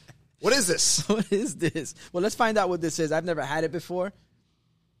 what is this? What is this? Well, let's find out what this is. I've never had it before,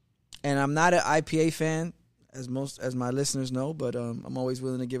 and I'm not an IPA fan, as my listeners know, but I'm always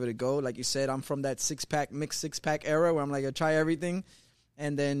willing to give it a go. Like you said, I'm from that mixed six pack era where I'm like, I try everything,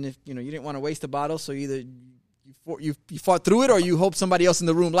 and then if you didn't want to waste a bottle, so either you fought through it or you hope somebody else in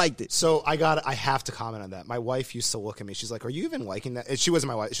the room liked it. So I have to comment on that. My wife used to look at me. She's like, "Are you even liking that?" And she wasn't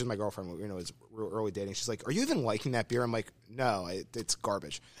my wife. She was my girlfriend. It was real early dating. She's like, "Are you even liking that beer?" I'm like, "No, it's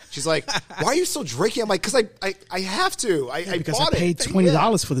garbage." She's like, "Why are you still drinking?" I'm like, "Because I have to. Because bought I paid it.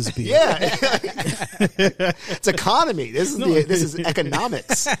 $20 for this beer. Yeah, it's economy. This is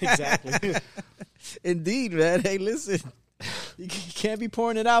economics. Exactly. Indeed, man. Hey, listen, you can't be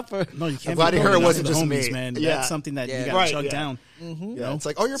pouring it out for. No, you can't. I'm glad to hear it wasn't the just homies, me. man. Yeah. That's something that you Yeah. got to Right, chug yeah. down. Yeah, it's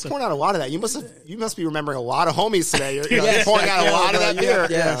like, oh, you're pouring out a lot of that. You must be remembering a lot of homies today. You're Yes. pouring out a lot of that beer.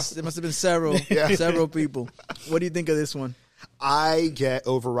 Yes, there must have been several people. What do you think of this one? I get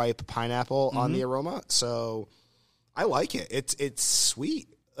overripe pineapple on the aroma, so I like it. It's sweet,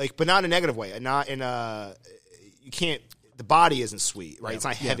 like, but not in a negative way. Not in a you can't. The body isn't sweet, right? It's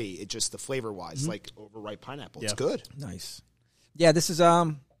not heavy. It just the flavor wise, like overripe pineapple. It's good. Nice. Yeah, this is I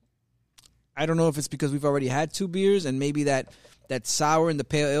don't know if it's because we've already had 2 beers and maybe that sour and the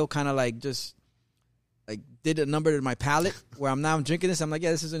pale ale kind of like just like did a number to my palate where I'm now drinking this. I'm like,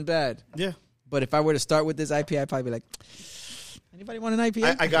 yeah, this isn't bad. Yeah. But if I were to start with this IPA, I'd probably be like, anybody want an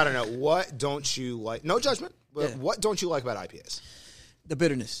IPA? I gotta know, what don't you like? No judgment, but what don't you like about IPAs? The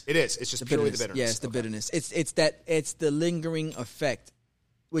bitterness. It is. It's just purely the bitterness. Yeah, it's the bitterness. It's the lingering effect,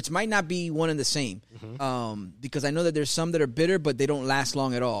 which might not be one and the same. Because I know that there's some that are bitter, but they don't last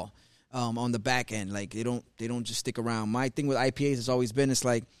long at all. On the back end, like they don't just stick around. My thing with IPAs has always been,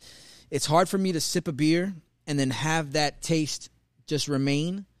 it's hard for me to sip a beer and then have that taste just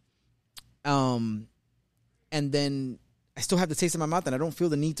remain. And then I still have the taste in my mouth and I don't feel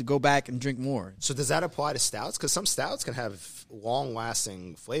the need to go back and drink more. So does that apply to stouts? Because some stouts can have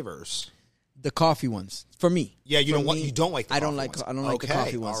long-lasting flavors. The coffee ones for me. Yeah, you For don't me, you don't like the I don't coffee like ones. I don't like the Okay,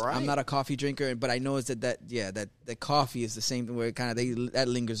 coffee ones. all right. I'm not a coffee drinker, but I know is that coffee is the same thing where it kind of that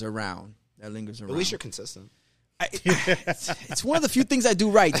lingers around. That lingers around. At least you're consistent. It's one of the few things I do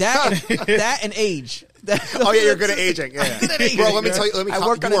right. That and age. Oh yeah, you're good at aging. Yeah, good at aging, bro. Let me bro. tell you. I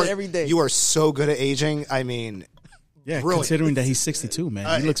work on it every day. You are so good at aging. I mean, Yeah, brilliant. considering that he's 62,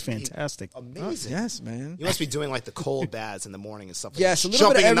 man, he looks fantastic. Amazing. Yes, man. You must be doing like the cold baths in the morning and stuff. Like Yes, that. a little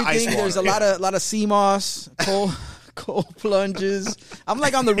bit Jumping of in the ice everything. There's a water. lot of sea moss, cold plunges. I'm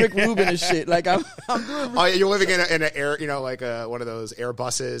like on the Rick Rubin and shit. Like I'm doing. Oh, yeah, you're living in an air, like one of those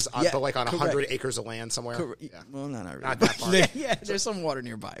Airbuses, Yeah, but like on correct. 100 acres of land somewhere. Yeah. Well, not really. Not that far. Yeah, there's some water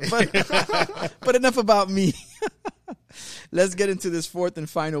nearby. But enough about me. Let's get into this fourth and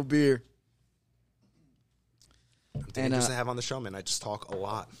final beer. Dangerous to have on the show, man. I just talk a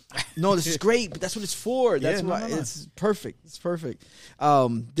lot. No, this is great, but that's what it's for. That's why it's perfect. It's perfect.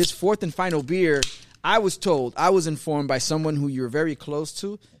 This fourth and final beer, I was informed by someone who you're very close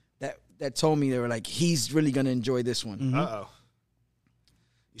to that told me, they were like, he's really going to enjoy this one. Mm-hmm. Uh-oh.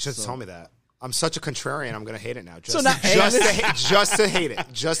 You should have told me that. I'm such a contrarian. I'm going to hate it now. Just, So now- just to hate it.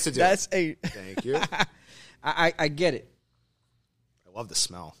 Just to do That's it. a. Thank you. I get it. I love the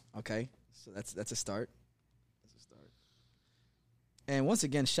smell. Okay, so that's a start. And once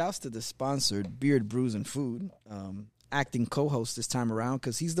again, shouts to the sponsored Beard Brews and Food, acting co-host this time around,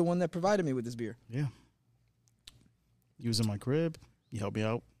 because he's the one that provided me with this beer. Yeah. You was in my crib. You helped me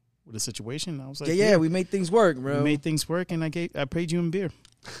out with a situation. I was like, Yeah, we made things work, bro. we made things work, and I paid you in beer.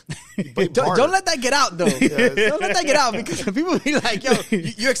 Don't let that get out, though. Don't let that get out, because people be like, yo,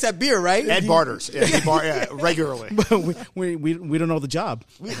 you accept beer, right? Ed barters. Yeah, regularly. we don't know the job.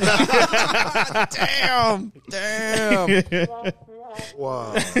 Damn.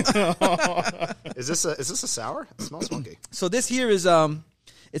 Whoa. Is this a sour? It smells funky. So this here is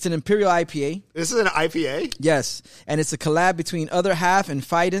it's an Imperial IPA. This is an IPA? Yes, and it's a collab between Other Half and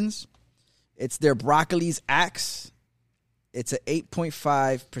Fidens. It's their Broccoli's Axe. It's a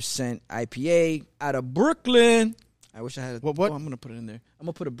 8.5% IPA out of Brooklyn. I wish I had. What? Oh, I'm gonna put it in there. I'm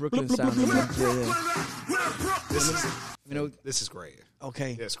gonna put a Brooklyn sound in there. Yeah. This is great.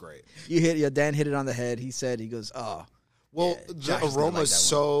 Okay. It's great. Dan hit it on the head. He goes, oh. Well, Yeah, the Josh is gonna aroma like is that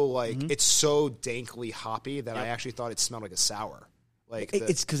so it's so dankly hoppy that I actually thought it smelled like a sour. Like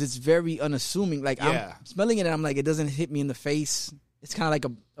It's because it's very unassuming. Like Yeah. I'm smelling it, and I'm like, it doesn't hit me in the face. It's kind of like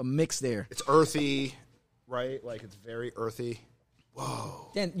a mix there. it's earthy, right? Like it's very earthy.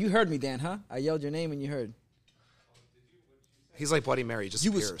 Dan, you heard me, Dan, huh? I yelled your name and you heard. He's like Bloody Mary, just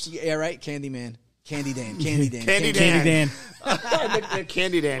You appears. yeah, right. Candyman, Candy Dan, Candy Dan, Candy Candy Dan. the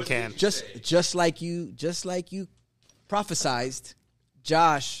Candy Dan can. Just like you prophesized,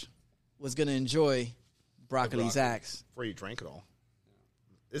 Josh was gonna enjoy Broccoli's broccoli. Axe. Before you drank it all.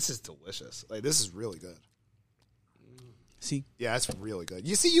 This is delicious. Like this is really good. See, Yeah, it's really good.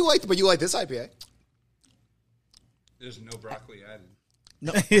 You see, you like this IPA. There's no broccoli added.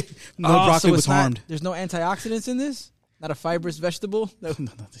 No Oh, broccoli so was it's not- harmed. There's no antioxidants in this. Not a fibrous vegetable. No. You're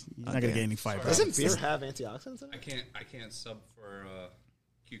not gonna get any fiber. Doesn't beer have antioxidants in I it? can't sub for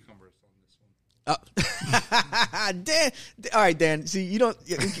cucumbers on this one. Dan, all right, Dan. See, you don't.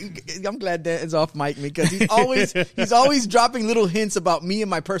 I'm glad Dan is off mic because he's always dropping little hints about me and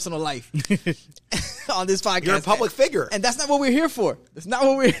my personal life on this podcast. You're a public figure. and that's not what we're here for. That's not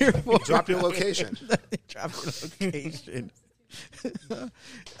what we're here for. Drop your location. Drop your location.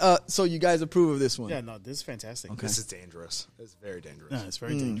 So you guys approve of this one? Yeah, no, this is fantastic. This is dangerous. It's very dangerous. No, it's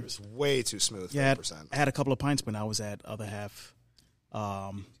very dangerous. Way too smooth. Yeah, 30%. I had a couple of pints when I was at Other Half.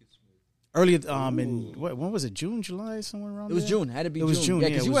 Earlier, in when was it? June, July, somewhere around. It was there? June. It had to be It was June. Yeah, Yeah,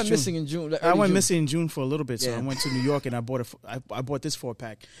 because it you was went June. missing in June. I early went June. missing in June for a little bit, so Yeah. I went to New York and I bought I bought this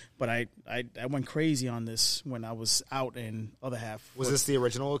 4-pack. But I went crazy on this when I was out in Other Half. Was this the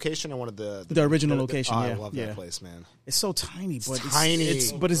original location or one of the original location? Oh, yeah, I love yeah. that place, man. It's so tiny, but tiny.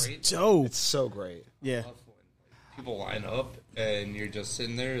 it's Great. dope. It's so great. Yeah, Love when people line up and you're just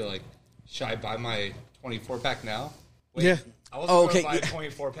sitting there like, should I buy my 24-pack now? Wait, Yeah. I wasn't Oh, going okay. to buy a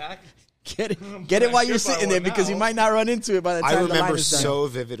 24-pack. Get it while you're Sure, sitting buy there one because you now. might not run into it by the time I the line remember is done. so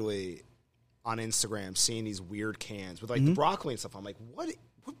vividly on Instagram seeing these weird cans with like the broccoli and stuff. I'm like, what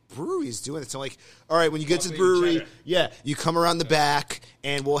brewery is doing this? So like, all right, when you get to the Broccoli and brewery, cheddar. you come around the back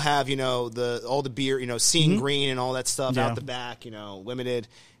and we'll have all the beer, seeing green and all that stuff Yeah. out the back, limited.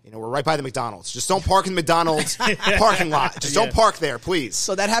 We're right by the McDonald's. Just don't park in the McDonald's parking lot. Just don't park there, please.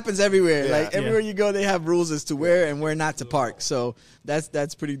 So that happens everywhere. Yeah. Like everywhere you go, they have rules as to where and where not to park. So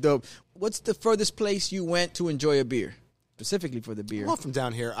that's pretty dope. What's the furthest place you went to enjoy a beer, specifically for the beer? I'm not from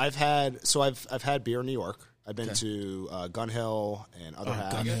down here. I've had beer in New York. I've been to Gun Hill and other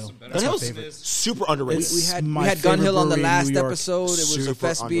halves. Gun Hill. Gun Hill's Super underrated. we had my Gun favorite Hill on the brewery in last New York. episode. It was a Super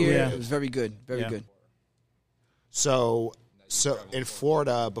fest beer. underrated. It was very good. Very Yeah. good. So in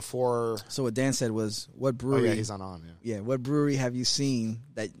Florida before. So what Dan said was, what Oh brewery? yeah, he's on. Yeah. Yeah, what brewery have you seen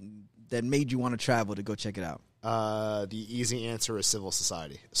that made you want to travel to go check it out? The easy answer is Civil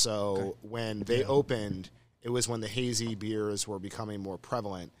Society. So when they opened, it was when the hazy beers were becoming more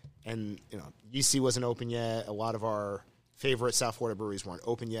prevalent, and UC wasn't open yet. A lot of our favorite South Florida breweries weren't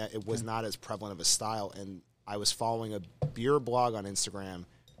open yet. It was not as prevalent of a style, and I was following a beer blog on Instagram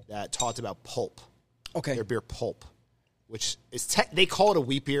that talked about pulp. Okay. Their beer pulp, which is they call it a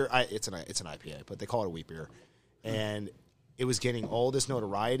wheat beer. It's an IPA, but they call it a wheat beer, and it was getting all this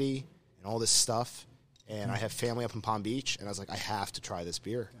notoriety and all this stuff. And I have family up in Palm Beach, and I was like, I have to try this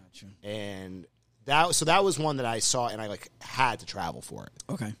beer. Gotcha. And that was one that I saw, and I had to travel for it.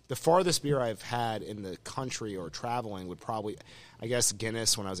 Okay. The farthest beer I've had in the country or traveling would probably, I guess,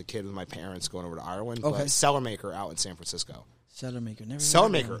 Guinness when I was a kid with my parents going over to Ireland. Okay. But Cellar Maker out in San Francisco. Cellar Maker. Never Cellar heard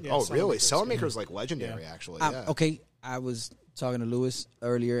of Maker. them. Yeah, Oh, Cellar really? Maker's Cellar good. Maker is legendary, actually. Yeah. Okay, I was talking to Lewis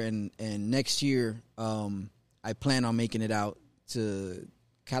earlier, and next year, I plan on making it out to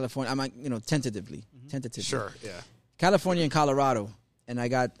California. I might, tentatively. Sure. Yeah. California and Colorado, and I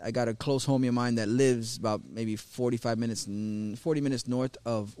got a close homie of mine that lives about maybe 40 minutes north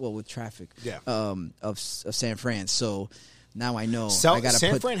of with traffic. Yeah. Of San Fran. So now I know I got to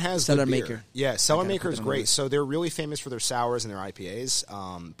San put Fran has Cellar good beer. Maker. Yeah, Cellar gotta Maker put is that on the great. list. So they're really famous for their sours and their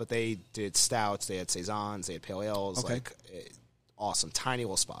IPAs. But they did stouts, they had saisons, they had pale ales. Okay. Awesome, tiny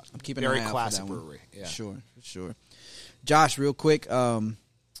little spot. I'm keeping very an eye out classic for that one. brewery. Yeah. For sure. Josh, real quick,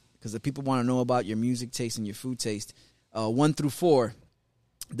 because the people want to know about your music taste and your food taste. 1 through 4,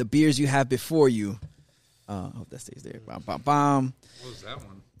 the beers you have before you. I hope that stays there. Bam, bam, bam. What was that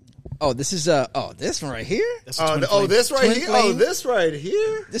one? Oh, this is this one right here. That's a Twin Flame. this right Twin here. Flame. Oh, this right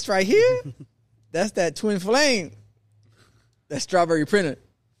here. This right here. That's that Twin Flame. That strawberry printer.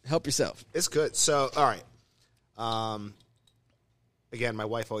 Help yourself. It's good. So, all right. Again, my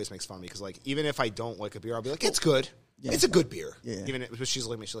wife always makes fun of me because, even if I don't like a beer, I'll be like, "It's good. Yeah. It's a good beer." Yeah. Even if she's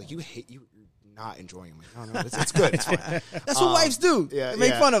like me, she's like, "You're not enjoying me." No, it's good. It's fine. That's what wives do. Yeah, They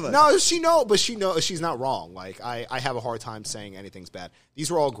make fun of us. No, she knows she's not wrong. I have a hard time saying anything's bad. These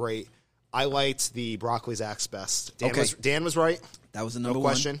were all great. I liked the broccoli Zach's best. Dan was right. That was the No number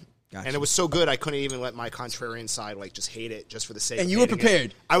question. one. Gotcha. And it was so good I couldn't even let my contrarian side just hate it just for the sake And of you were hating it.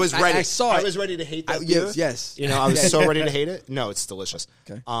 prepared. I was ready. I saw I it. was ready to hate that beer. Yes. I was so ready to hate it. No, it's delicious.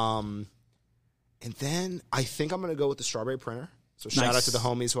 Okay. And then I think I'm going to go with the strawberry printer. So shout Nice. out to the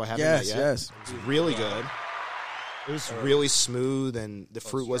homies who I haven't Yes, met yet. yes. It was really good. It was really smooth and the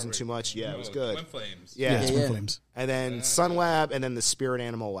fruit wasn't too much. Yeah, it was good. Twin Flames. Yeah. Yeah, Twin Yeah. Flames. And then Sun Lab and then the Spirit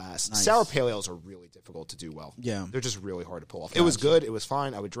Animal last. Nice. Sour pale ales are really difficult to do well. Yeah. They're just really hard to pull off. It was good. It was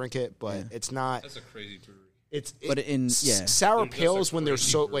fine. I would drink it, but it's not. That's a crazy brewery. Sour They're just pales a when they're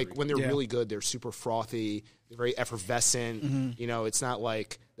crazy so brewery. when they're Yeah. really good, they're super frothy, they're very effervescent. It's not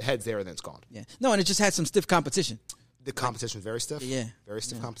like the head's there and then it's gone. Yeah. No, and it just had some stiff competition. The competition is very stiff. Yeah. Very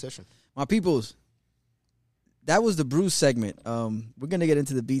stiff competition. My peoples, that was the brew segment. We're gonna get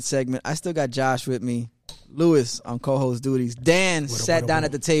into the beat segment. I still got Josh with me, Lewis on co-host duties. Dan sat down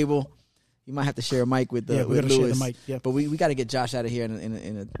at the table. You might have to share a mic with we with gotta share Lewis. the mic, yeah. But we got to get Josh out of here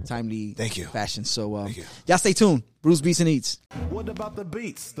in a timely Thank you. fashion. So Thank you. y'all stay tuned. Brews, Beats, and Eats. What about the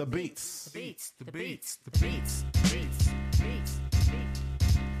beats? The beats. The beats, the beats, the beats, the beats, the beats.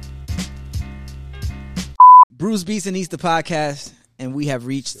 Brews, Beats, and Eats, the podcast, and we have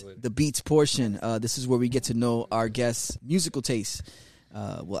reached the beats portion. This is where we get to know our guest's musical tastes.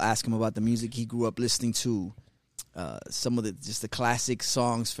 We'll ask him about the music he grew up listening to, some of the classic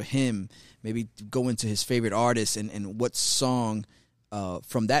songs for him. Maybe go into his favorite artist and what song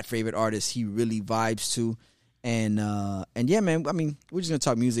from that favorite artist he really vibes to. And yeah, man. I mean, we're just gonna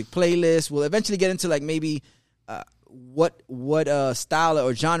talk music playlist. We'll eventually get into maybe what style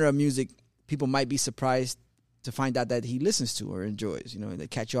or genre of music people might be surprised to find out that he listens to or enjoys. They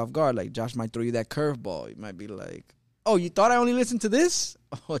catch you off guard. Like Josh might throw you that curveball. You might be like, "Oh, you thought I only listened to this?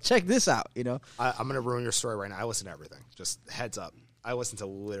 Oh, check this out." I'm going to ruin your story right now. I listen to everything. Just heads up. I listen to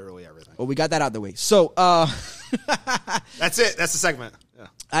literally everything. Well, we got that out the way. So That's it. That's the segment. Yeah.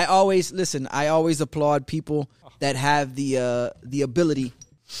 I always applaud people that have the ability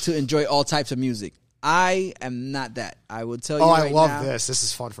to enjoy all types of music. I am not that. I will tell you Oh, right I love now. this. This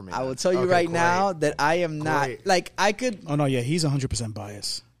is fun for me. I will tell you right now that I am not. Great. Like, I could. Oh no, yeah, he's 100%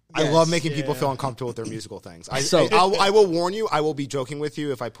 biased. I love making people feel uncomfortable with their musical things. So- I will warn you. I will be joking with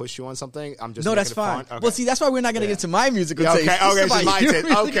you if I push you on something. I'm just No, making that's it fine. fun. Okay. Well, see, that's why we're not going to get to my musical Yeah, taste. okay, This is okay, so about my your taste.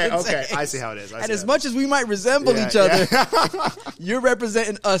 musical Okay. taste. I see how it is. And as much as we might resemble each other, you're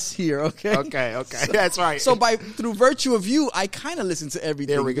representing us here, okay? Okay. That's right. So through virtue of you, I kind of listen to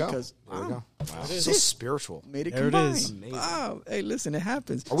everything. there we go. Because There we go. Wow. So spiritual. made it There it combine. is. Amazing. Wow. Hey, listen, it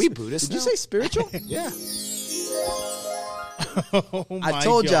happens. Are we Buddhist Did you now? say spiritual? Yeah. Oh my I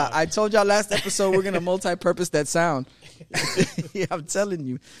told God. y'all. I told y'all last episode we're gonna multi-purpose that sound. Yeah, I'm telling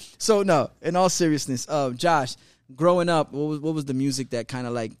you. So no, in all seriousness, Josh, growing up, what was the music that kind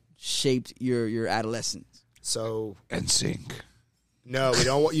of like shaped your adolescence? So NSYNC. no, we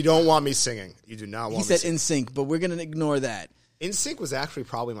don't. You don't want me singing. You do not want He me said singing. NSYNC, but we're gonna ignore that. NSYNC was actually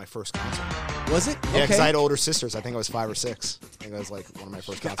probably my first concert. Was it? Yeah, because I had older sisters. I think I was 5 or 6. I think it was like one of my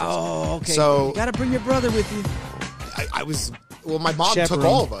first concerts. Oh, okay. So- you gotta bring your brother with you. I was. Well, my mom took Chaperone.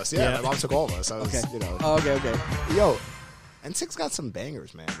 all of us. Yeah, Yeah. my mom took all of us. I was, Okay. you know. Oh, okay. Yo, NSYNC's got some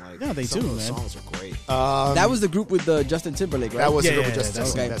bangers, man. Like, Yeah, they some do, of those man. songs are great. That was the group with Justin Timberlake, right? That was Yeah, a group yeah, of just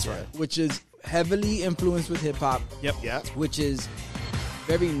that's okay. That's right. Which is heavily influenced with hip hop. Yep. Yeah. Which is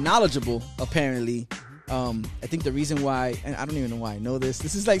very knowledgeable, apparently. I think the reason why, and I don't even know why I know this.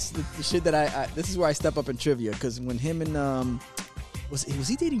 This is like the shit that I this is where I step up in trivia, because when him and was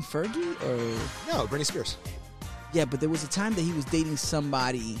he dating Fergie or No, Britney Spears. yeah, but there was a time that he was dating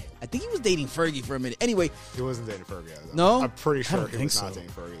somebody. I think he was dating Fergie for a minute. Anyway, He wasn't dating Fergie. No? I'm pretty sure don't he think was not so.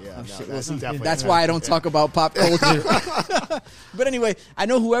 dating Fergie. Yeah, Oh, no, shit, that's well, definitely. that's why I don't talk about pop culture. But anyway, I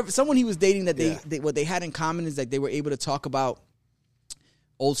know someone he was dating that Yeah. what they had in common is that they were able to talk about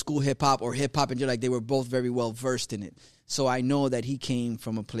old school hip hop or hip hop, and like they were both very well versed in it. So I know that he came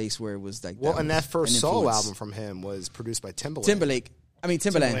from a place where it was like Well, and that was first an solo influence. album from him was produced by Timbaland. Timberland, yeah.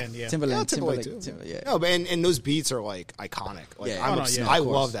 Timbaland, Yeah, Timberland Timberlake too. too. Yeah. No, but and those beats are like iconic. Like, Yeah. I'm Oh, no, obs- yeah, I of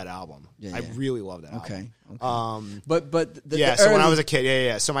course. love that album. Yeah, I yeah. really love that Okay. album. But the Yeah, the so when I early- was a kid,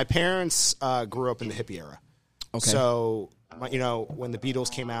 yeah. So my parents grew up in the hippie era. Okay. So, when the Beatles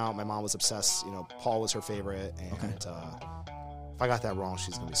came out, my mom was obsessed. Paul was her favorite, and if I got that wrong,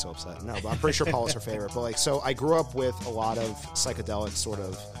 she's gonna be so upset. No, but I'm pretty sure Paul was her favorite. But so I grew up with a lot of psychedelic sort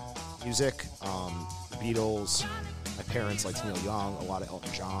of music. The Beatles. My parents liked Neil Young, a lot of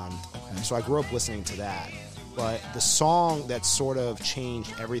Elton John. So I grew up listening to that. But the song that sort of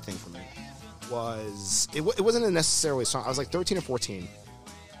changed everything for me was it wasn't necessarily a song. I was like 13 or 14,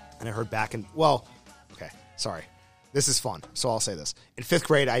 and I heard back in sorry. This is fun, so I'll say this. In 5th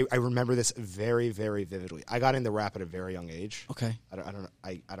grade, I remember this very, very vividly. I got into rap at a very young age. Okay. I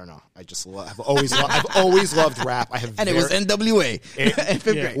don't know. I just I've always loved rap. and it was NWA in 5th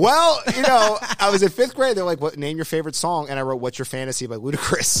grade. Well, I was in 5th grade. They're like, "What? Name your favorite song?" And I wrote "What's Your Fantasy" by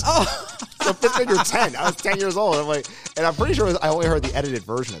Ludacris. Oh, so 5th grade, you're 10. I was 10 years old. I'm like, and I'm pretty sure I only heard the edited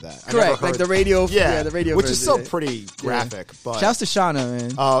version of that. I never Correct, like heard- the radio. Yeah, the radio, which is version, still pretty graphic. But Shouts to Shauna, man.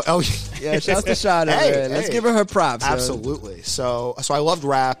 yeah, Shouts to Shauna, Hey, man. Let's hey. give her props. yo. Absolutely. So I loved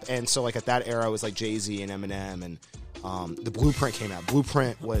rap, and so like at that era, it was like Jay-Z and Eminem, and the Blueprint came out.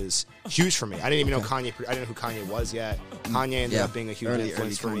 Blueprint was huge for me. I didn't even know Kanye. I didn't know who Kanye was yet. Kanye ended Yeah. up being a huge Early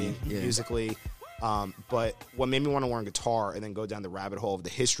influence for me Kanye, yeah. musically. But what made me want to learn guitar and then go down the rabbit hole of the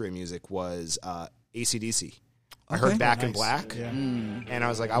history of music was AC/DC. I heard Back in Black, and I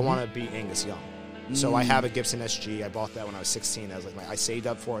was like, I want to be Angus Young. So I have a Gibson SG. I bought that when I was 16. That was like I saved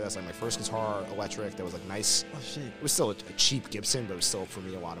up for it. That was like my first guitar, electric. That was like nice. Oh shit. It was still a cheap Gibson, but it was still for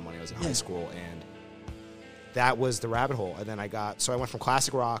me a lot of money. I was in high school, and that was the rabbit hole. And then I went from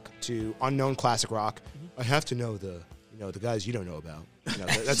classic rock to unknown classic rock. I have to know the guys you don't know about.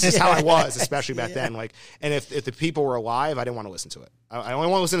 That's just how I was, especially back then. Like, and if the people were alive, I didn't want to listen to it. I only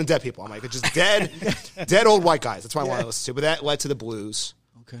want to listen to dead people. I'm like, it's just dead old white guys. That's what I want to listen to. But that led to the blues.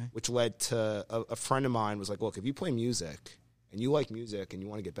 Okay. Which led to a friend of mine was like, look, if you play music and you like music and you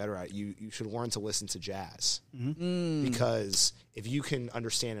want to get better at it, you should learn to listen to jazz. Because if you can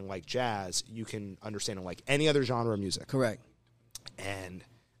understand and like jazz, you can understand and like any other genre of music. Correct. And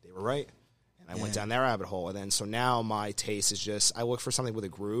they were right. And I went down that rabbit hole. And then so now my taste is just, I look for something with a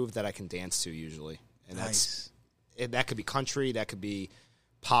groove that I can dance to usually. And that could be country, that could be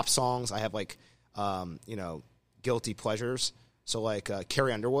pop songs. I have like, guilty pleasures. So like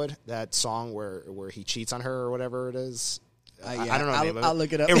Carrie Underwood, that song where he cheats on her or whatever it is. I don't know the name of it. I'll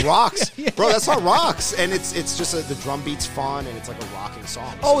look it up. It rocks. Bro, that song rocks. And it's just the drum beat's fun and it's like a rocking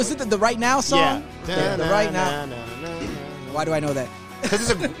song. Oh, is it the Right Now song? Yeah. The Right Now. Why do I know that?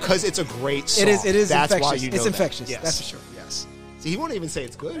 Because it's a great song. It is That's infectious. why you know It's that. infectious. Yes. That's for sure. Yes. See, he won't even say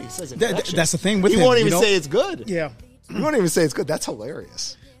it's good. He says infectious. That's the thing with he him. won't even say it's good. Yeah. He won't even say it's good. That's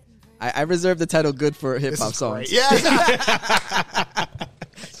hilarious. I reserve the title "Good" for hip This hop is songs. great. Yeah.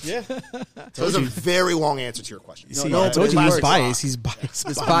 Yeah. So it was a very long answer to your question. No, I but told it you he's works. biased. He's biased.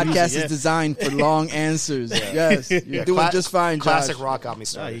 This podcast is designed for long answers. Yes, you're doing just fine, Josh. Classic rock got me Yeah,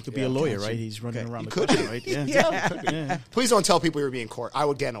 started. he could be a lawyer, right? He's running around the could country, be. right? Yeah. Yeah. Please don't tell people you're being court. I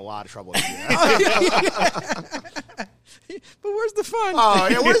would get in a lot of trouble. If you do that. But where's the fun? Oh,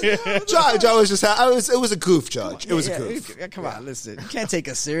 yeah. Joe was just. It was a goof, Judge. It was a goof. Come on, listen. You can't take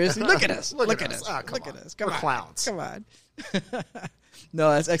us seriously. Look at us. Look at us. Ah, come Look on. at us. Come We're on. clowns. Come on. No,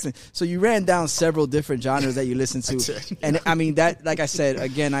 that's excellent. So you ran down several different genres that you listen to. did. And I mean that, like I said,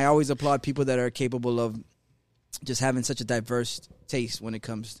 again, I always applaud people that are capable of just having such a diverse taste when it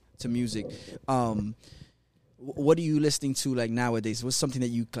comes to music. What are you listening to like nowadays? What's something that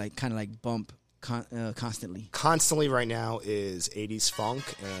you like kind of like bump constantly? Constantly right now is 80s funk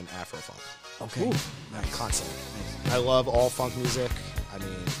and Afro funk. Okay. Nice. Constantly. I love all funk music. I mean,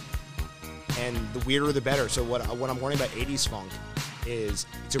 and the weirder the better. So what I'm learning about 80s funk is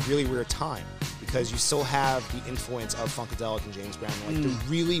it's a really weird time because you still have the influence of Funkadelic and James Brown, like the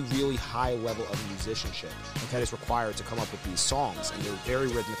really, really high level of musicianship that is required to come up with these songs, and they're very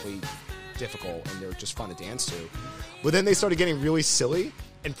rhythmically difficult and they're just fun to dance to. But then they started getting really silly,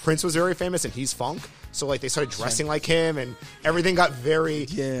 and Prince was very famous and he's funk, so like they started dressing like him and everything got very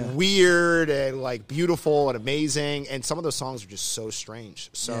weird and like beautiful and amazing, and some of those songs are just so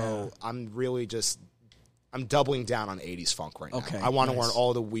strange. So I'm really just doubling down on 80s funk right now. Okay, I want to nice. learn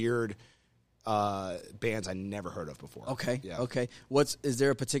all the weird bands I never heard of before. Okay. Yeah. Okay. Is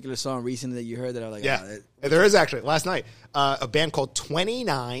there a particular song recently that you heard that are like, Yeah, oh, there is actually. Last night, a band called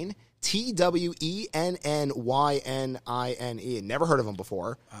 29, TWENNYNINE. Never heard of them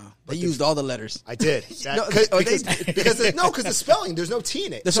before. they used all the letters. I did. No, Because they- because the spelling, there's no T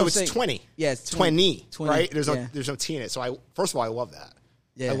in it. That's So what I'm it's saying. 20. Yeah, it's 20, 20, right? yeah. There's no T in it. So first of all, I love that.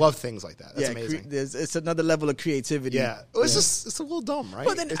 Yeah. I love things like that. That's amazing. It's another level of creativity. Yeah, it's a little dumb, right?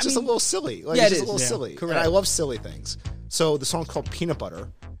 But then, it's I just mean- a little silly. Like, Yeah, it's it just a is. little Yeah, silly. correct. And I love silly things. So the song's called Peanut Butter,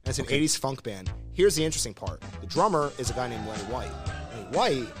 and it's an 80s funk band. Here's the interesting part. The drummer is a guy named Lenny White. Lenny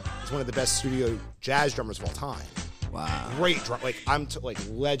White is one of the best studio jazz drummers of all time. Wow. Great drum, like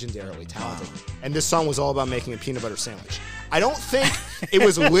legendarily talented. And this song was all about making a peanut butter sandwich. I don't think it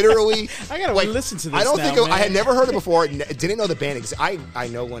was literally. I gotta listen to this I don't now, think it, I man. had never heard it before. Didn't know the band existed. I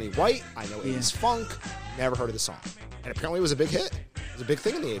know Lenny White. I know 80s funk. Never heard of the song, and apparently it was a big hit. It was a big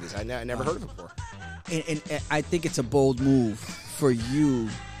thing in the 80s. I never heard of it before. And I think it's a bold move for you,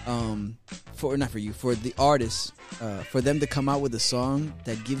 for the artists, for them to come out with a song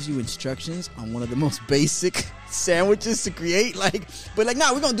that gives you instructions on one of the most basic sandwiches to create. But we're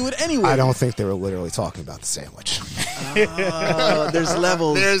gonna do it anyway. I don't think they were literally talking about the sandwich. There's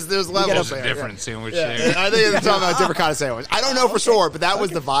levels. There's levels There's there. a different sandwich Yeah. there. I think they're talking about a different kind of sandwich. I don't know for sure, but that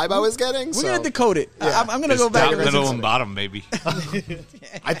was the vibe I was getting. We're so. gonna decode it. I'm gonna There's go back top, and listen middle, to and it. bottom, maybe.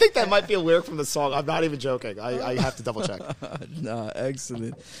 I think that might be a lyric from the song. I'm not even joking. I have to double check. No,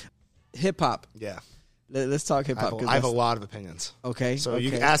 excellent. Hip hop. Yeah. Let's talk hip hop. I have a lot of opinions. Okay. So you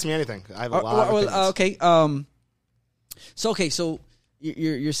okay. can ask me anything. I have a lot of opinions. Okay. So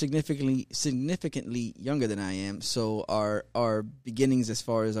you're significantly younger than I am. So our beginnings as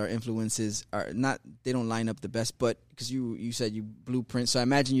far as our influences are not, they don't line up the best. But because you said you Blueprint, so I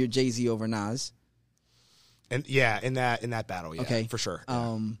imagine you're Jay-Z over Nas. And yeah, in that battle, yeah, Okay, for sure.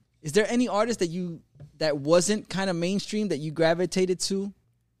 Yeah. Is there any artist that wasn't kind of mainstream that you gravitated to?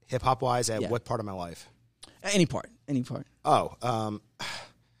 Hip hop wise, at Yeah. what part of my life? Any part. Oh,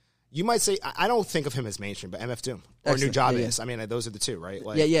 you might say I don't think of him as mainstream, but MF Doom or Excellent. Nujabes. Yeah. I mean, those are the two, right?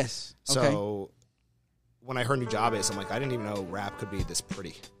 Like, Yeah. Yes. So when I heard Nujabes, I'm like, I didn't even know rap could be this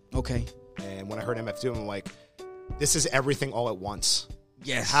pretty. Okay. And when I heard MF Doom, I'm like, this is everything all at once.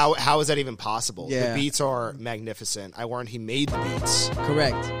 Yes. How is that even possible? Yeah. The beats are magnificent. I learned he made the beats.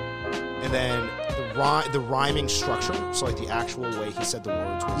 Correct. And then the rhyming structure, so like the actual way he said the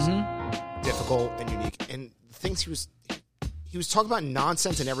words was difficult and unique. And the things he was talking about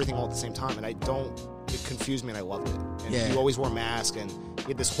nonsense and everything all at the same time. And it confused me and I loved it. And Yeah. he always wore a mask and he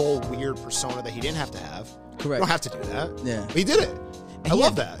had this whole weird persona that he didn't have to have. Correct. You don't have to do that. Yeah. But he did it. I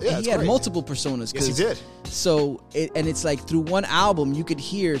love that. Yeah, And it's he had great. multiple personas. Yes, he 'cause- did. So, it's like through one album, you could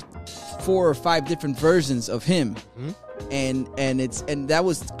hear 4 or 5 different versions of him, and that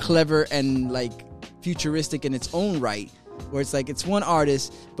was clever and like futuristic in its own right. Where it's like it's one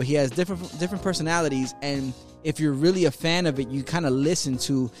artist, but he has different personalities, and if you're really a fan of it, you kind of listen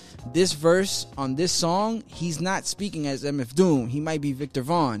to this verse on this song. He's not speaking as MF Doom. He might be Victor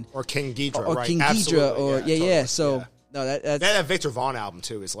Vaughn Or King Ghidra, or right? King Absolutely. Ghidra, or totally. yeah. So Yeah. no, that's That Victor Vaughn album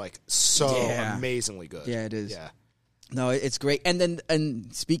too is like so Yeah. amazingly good. Yeah, it is. Yeah. No, it's great. And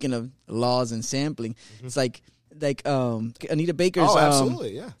speaking of laws and sampling, it's like like Anita Baker's. Oh,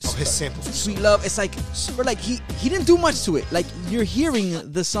 absolutely, yeah. Oh, his samples. Sweet Love. It's like super. Like he didn't do much to it. Like you're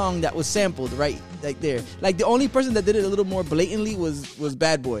hearing the song that was sampled right, like there. Like the only person that did it a little more blatantly was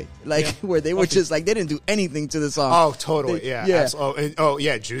Bad Boy. Like where they were just like they didn't do anything to the song. Oh, totally. Yeah.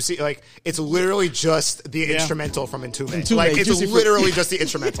 Yeah. Juicy. Like it's literally just the instrumental from Entombed. Entombed, Like it's Juicy literally just the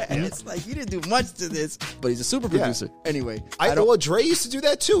instrumental. And it's like he didn't do much to this, but he's a super producer. Anyway, Well, Dre used to do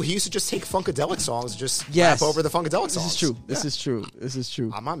that too. He used to just take Funkadelic songs, and just rap over the Funkadelic songs. This is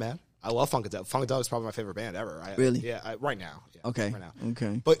true. I'm not mad. I love Funkadelic. Funkadelic is probably my favorite band ever. Really? Yeah. Right now. Yeah, Okay. Right now.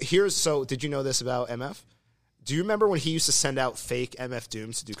 Okay. But did you know this about MF? Do you remember when he used to send out fake MF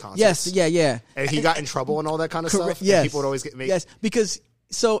Dooms to do concerts? Yes. Yeah. And he got in trouble and all that kind of stuff. Yes. And people would always get Yes, because.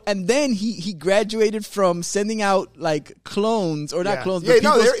 So and then he graduated from sending out like clones or not clones, but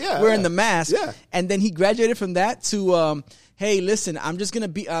people wearing the mask. Yeah. And then he graduated from that to hey, listen, I'm just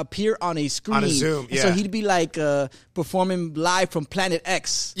gonna appear on a screen on a Zoom. And so he'd be like performing live from Planet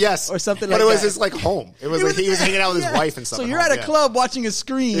X, yes, or something like that. But it was his like home. It was like he was hanging out with his wife and stuff. So you're at a club watching a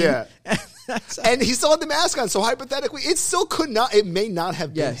screen. Yeah. And he still had the mask on, so hypothetically, it still could not. It may not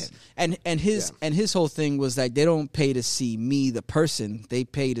have been him. And his whole thing was that they don't pay to see me, the person. They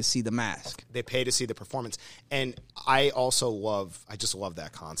pay to see the mask. They pay to see the performance. And I just love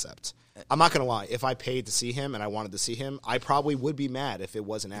that concept. I'm not going to lie. If I paid to see him and I wanted to see him, I probably would be mad if it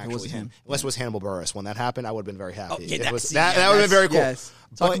wasn't actually him. Unless it was Hannibal Buress. When that happened, I would have been very happy. That would have been very cool. Yes.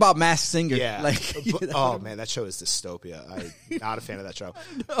 Talk about Masked Singer. Yeah. Oh, man, that show is dystopia. I'm not a fan of that show.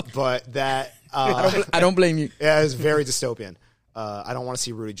 But that... I don't blame you. Yeah, it's very dystopian. I don't want to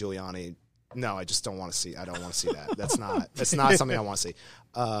see Rudy Giuliani. No, I just don't want to see. I don't want to see that. That's not something I want to see.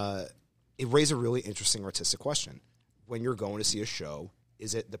 It raised a really interesting artistic question. When you're going to see a show,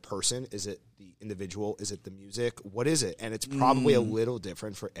 is it the person? Is it the individual? Is it the music? What is it? And it's probably a little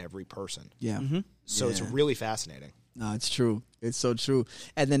different for every person. Yeah. So it's really fascinating. No, it's true. It's so true.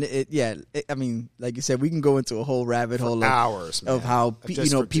 And then I mean, like you said, we can go into a whole rabbit hole hours, of how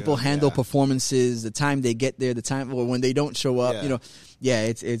people handle performances, the time they get there, the time or when they don't show up. Yeah.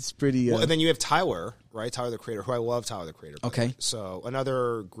 It's pretty. Well, and then you have Tyler, right? Tyler the Creator, who I love. Tyler the Creator. Okay. So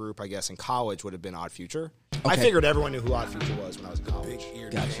another group, I guess, in college would have been Odd Future. Okay. I figured everyone knew who Odd Future was when I was in college.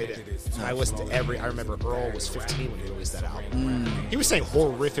 Gotcha. I listened to I remember Earl was 15 when he released that album. He was saying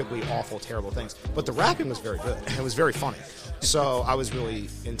horrifically awful, terrible things, but the rapping was very good and it was very funny. So I was really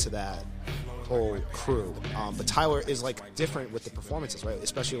into that whole crew. But Tyler is like different with the performances, right?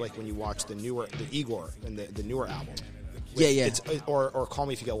 Especially like when you watch the Igor and the newer album. Yeah. Or Call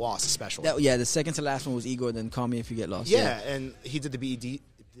Me If You Get Lost, especially. The second to last one was Igor, then Call Me If You Get Lost. Yeah, and he did the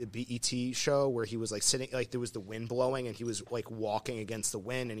BET show where he was like sitting, like there was the wind blowing and he was like walking against the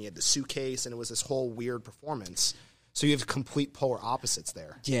wind and he had the suitcase and it was this whole weird performance. So you have complete polar opposites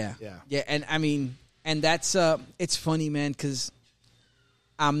there. Yeah. And I mean, and that's it's funny, man, because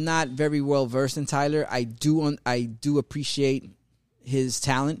I'm not very well versed in Tyler. I do appreciate his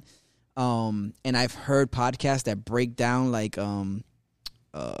talent, and I've heard podcasts that break down like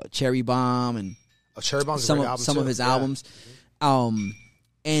Cherry Bomb and Cherry Bomb's some a great album some too. of his albums.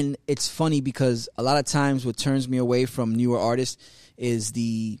 And it's funny because a lot of times what turns me away from newer artists is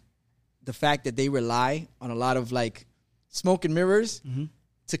the fact that they rely on a lot of like smoke and mirrors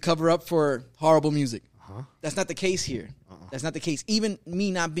to cover up for horrible music. That's not the case here. That's not the case. Even me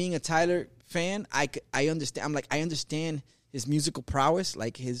not being a Tyler fan, I understand. I understand his musical prowess,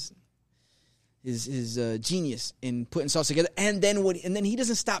 like his genius in putting songs together, and then he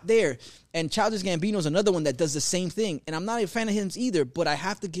doesn't stop there. And Childish Gambino is another one that does the same thing. And I'm not a fan of his either, but I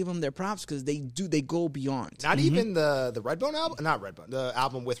have to give him their props because they go beyond. Not even the Redbone album, not Redbone, the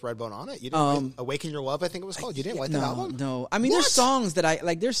album with Redbone on it. You didn't like Awaken Your Love, I think it was called. You didn't like that album? No. I mean, there's songs that I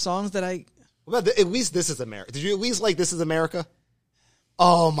like. There's songs that I. What about at least This Is America? Did you at least like This Is America?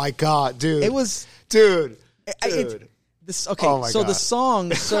 Oh my God, dude! It was, dude. Okay, oh so God. the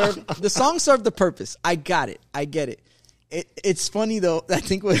song served the purpose. I got it. I get it. It's funny though. I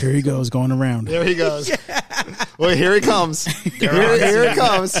think here he goes going around. There he goes. Well, here he comes. Here it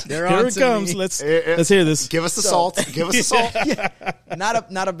comes. Here it comes. Let's hear this. Give us the salt. Give us the salt. Yeah.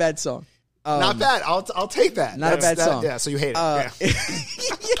 Not a bad song. Not bad. I'll take that. Not a bad song. Yeah. So you hate it.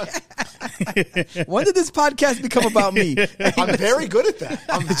 When did this podcast become about me? I'm very good at that.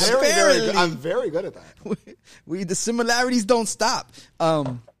 I'm very good at that. The similarities don't stop.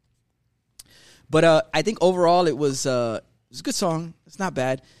 But I think overall it was a good song. It's not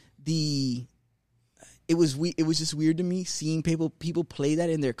bad. It was just weird to me seeing people play that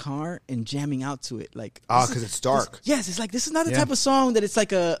in their car and jamming out to it. Like, because it's dark. Yes, it's like this is not the type of song that it's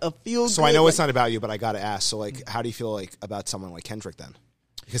like a feel. So I know it's not about you, but I got to ask. So like, how do you feel like about someone like Kendrick then?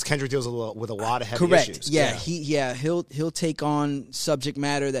 because Kendrick deals with a lot of heavy Correct. issues. Yeah, he'll take on subject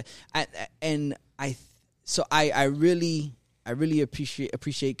matter that I really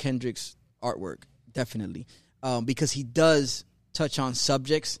appreciate Kendrick's artwork, definitely, because he does touch on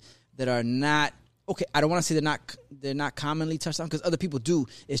subjects that are not okay. I don't want to say they're not commonly touched on, because other people do.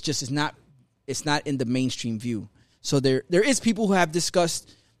 It's not in the mainstream view. So there is people who have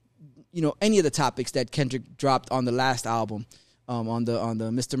discussed, any of the topics that Kendrick dropped on the last album, on the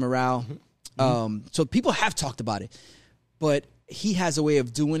Mr. Morale. So people have talked about it, but he has a way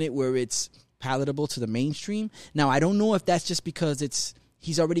of doing it where it's palatable to the mainstream. Now, I don't know if that's just because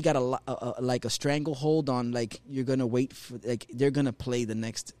he's already got a stranglehold on, like, you're gonna wait for, like, they're gonna play the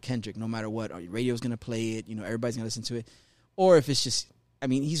next Kendrick no matter what, or your radio's gonna play it, everybody's gonna listen to it, or if it's just, I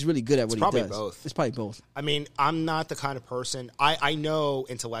mean, he's really good at what he does. Both. It's probably both. I mean, I'm not the kind of person, I know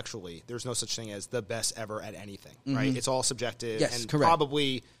intellectually there's no such thing as the best ever at anything, right? It's all subjective. Yes, and correct.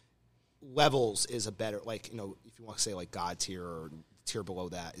 Probably levels is a better, like, if you want to say like God tier or tier below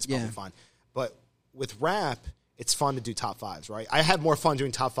that is probably fine. But with rap, it's fun to do top fives, right? I have more fun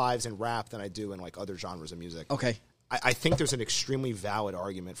doing top fives in rap than I do in like other genres of music. Okay. I think there's an extremely valid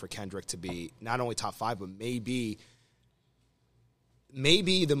argument for Kendrick to be not only top five, but maybe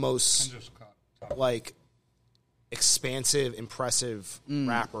the most like expansive, impressive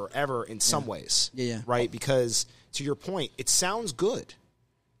rapper ever in some ways. Yeah. Right? Because to your point, it sounds good.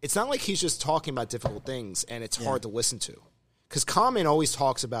 It's not like he's just talking about difficult things and it's hard to listen to. Because Common always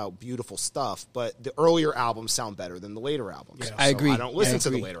talks about beautiful stuff, but the earlier albums sound better than the later albums. I agree. I don't listen I to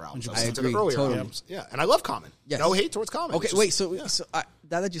the agree. later albums. I 100%. listen to I the agree. earlier Totally. albums. Yeah, and I love Common. Yes. No hate towards Common. Okay, It's wait. just- So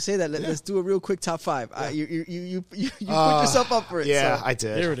now that you say that, let's do a real quick top five. You put yourself up for it. Yeah, so. I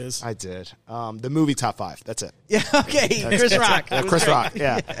did. There it is. I did. The movie top five. That's it. Yeah. Okay. Chris Rock. Yeah, Chris Rock.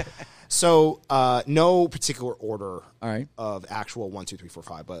 Yeah. So no particular order All right. of actual 1, 2, 3, 4,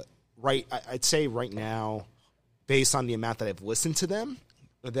 5, but I'd say right now, based on the amount that I've listened to them,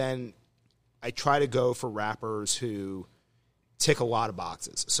 then I try to go for rappers who tick a lot of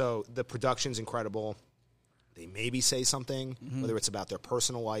boxes. So the production's incredible. They maybe say something, whether it's about their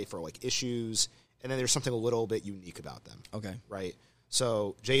personal life or like issues, and then there's something a little bit unique about them. Okay. Right?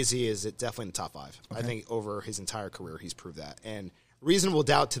 So Jay-Z is definitely in the top five. Okay. I think over his entire career, he's proved that. And Reasonable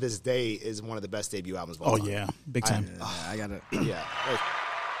Doubt to this day is one of the best debut albums of all time. yeah. Big time. I got it. Yeah. Like,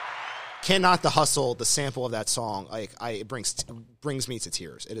 Cannot the Hustle, the sample of that song, it brings me to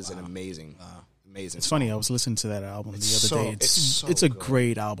tears. It is an amazing It's funny. I was listening to that album the other day. It's a good.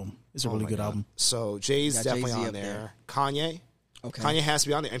 great album. It's a really my good God. album. So Jay's Got definitely Jay-Z on up there. there. Kanye. Okay. Kanye has to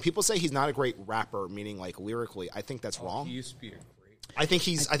be on there. And people say he's not a great rapper, meaning like lyrically. I think that's wrong. He used to be a great. I think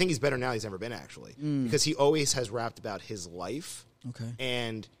he's better now than he's ever been, actually. Because he always has rapped about his life. Okay.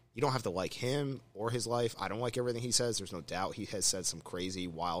 And you don't have to like him or his life. I don't like everything he says. There's no doubt he has said some crazy,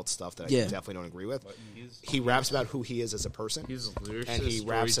 wild stuff that I definitely don't agree with. He raps about who he is as a person. He's a lyricist, and he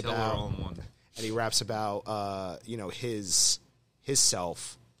raps storyteller about all in one. and he raps about his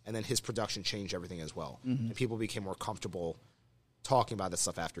self, and then his production changed everything as well. And people became more comfortable talking about this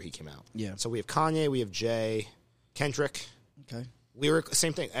stuff after he came out. Yeah. So we have Kanye, we have Jay, Kendrick, Okay. lyric,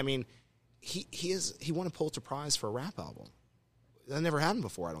 same thing. I mean, he won a Pulitzer Prize for a rap album. That never happened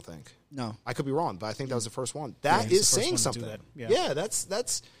before, I don't think. No. I could be wrong, but I think that was the first one. That he's is the first saying one to something. do that. Yeah. Yeah,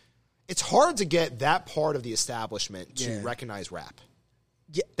 that's it's hard to get that part of the establishment to Yeah. recognize rap.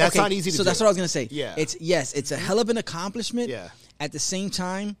 Yeah, That's not easy to So do. that's what I was gonna say. Yeah. It's a hell of an accomplishment. Yeah. At the same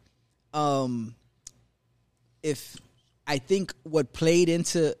time, if I think what played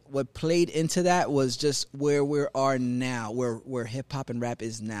into that was just where we are now, where hip hop and rap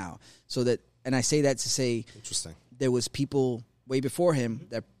is now. So that, and I say that to say, Interesting. there was people way before him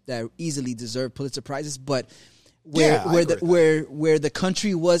that easily deserved Pulitzer Prizes, but where the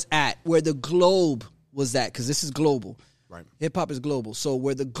country was at, where the globe was at, because this is global. Right. Hip hop is global. So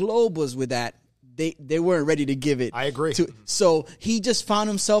where the globe was with that, they weren't ready to give it. I agree. So he just found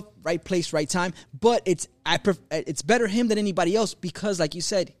himself right place, right time. But it's better him than anybody else because, like you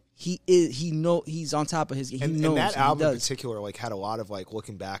said, he's on top of his. He And knows that he album in does. particular, like, had a lot of, like,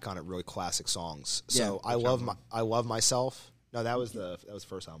 looking back on it, really classic songs. Yeah. So I love myself. No, that was the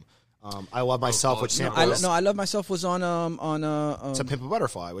first album. I Love Myself, which samples. I Love Myself was on To Pimp a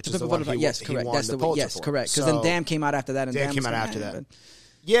Butterfly, which is the one yes, he correct. won That's the the Pulitzer yes, for. correct. Because So- then Damn came out after that, and Damn Damn came was out like, after eh, that. but-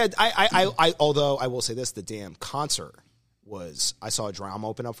 Yeah, I although I will say this, the Damn concert I saw a drama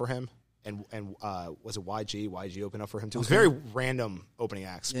open up for him, and was it YG? YG opened up for him too. It was very random opening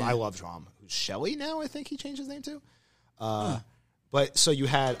acts, but I love Drum. Who's Shelly now? I think he changed his name too. But so you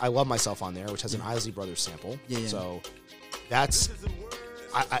had I Love Myself on there, which has an Isley Brothers sample. Yeah. So that's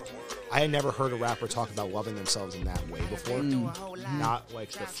I had never heard a rapper talk about loving themselves in that way before. Not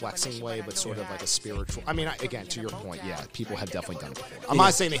like the flexing way, but sort of like a spiritual. I mean, again, to your point, yeah, people have definitely done it before. I'm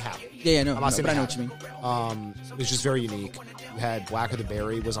not saying they haven't. Yeah, no, I'm not saying but I they know what you haven't. mean. It was just very unique. You had Blacker the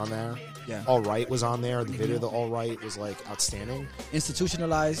Berry was on there. Yeah. All Right was on there. The video of the All Right was like outstanding.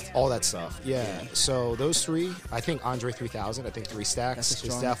 Institutionalized. All that stuff. Yeah. So those three, I think Andre 3000, I think Three That's Stacks a is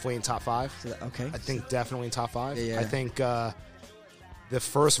strong- definitely in top 5. Okay. I think definitely in top 5. Yeah. I think the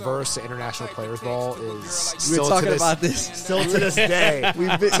first verse to International Players Ball is We still were talking to this, about this. still to this day.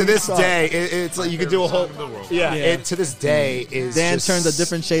 to this day, it's like you could do a whole. Yeah. It, to this day is Dan just, turns a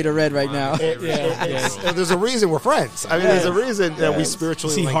different shade of red right now. There's a reason we're friends. I mean, there's a reason that we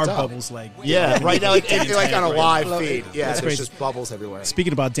spiritually See linked heart up. bubbles like. Yeah, right now, like on a live Love feed. it. Yeah, That's there's crazy. just bubbles everywhere.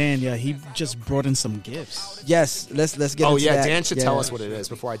 Speaking about Dan, yeah, he just brought in some gifts. Yes, let's get Oh into yeah, that. Dan should Yeah. tell us what it is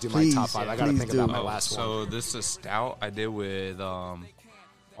before I do Please, my top 5. I got to please think do. about my last one. So this is stout I did with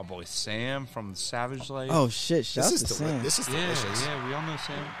my boy Sam from Savage Life. Oh shit! Shout out This to is Sam. this is yeah, delicious. yeah, we all know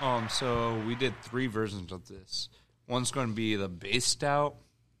Sam. So we did 3 versions of this. One's going to be the base stout,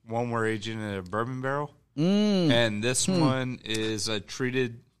 one we're aging in a bourbon barrel, and this one is a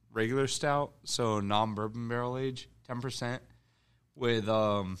treated regular stout, so non-bourbon barrel age, 10%, with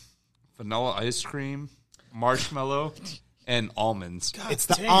vanilla ice cream, marshmallow, and almonds. It's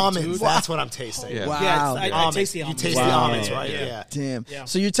the Damn, almonds. dude. That's what I'm tasting. Yeah. Wow. Yeah, I Almonds. taste the You almonds. taste Wow. the almonds, Yeah, right? yeah. Yeah. Damn. Yeah.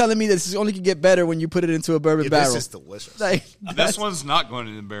 So you're telling me that this only can get better when you put it into a bourbon barrel? This is delicious. Like, This one's not going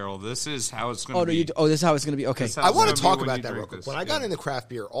in the barrel. This is how it's going to be. this is how it's gonna be. Okay. This is how I it's want gonna to be talk when about you that real drink quick. this. When I got Yeah. into craft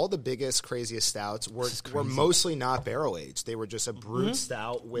beer, all the biggest, craziest stouts were mostly not barrel aged. They were just a brewed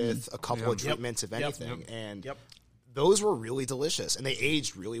stout with a couple of treatments, if anything. And those were really delicious, and they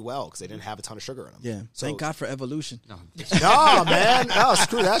aged really well because they didn't have a ton of sugar in them. Yeah. So, Thank God for evolution. No, man. No,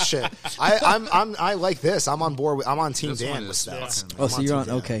 screw that shit. I like this. I'm on board. I'm on Team This Dan one with is stouts. fucking- Oh, so you're on?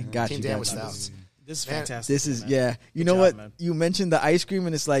 Team Dan. Okay, got Team you. Dan got with you. stouts. This is Man, fantastic. This is man. yeah. You know job, what? man. You mentioned the ice cream,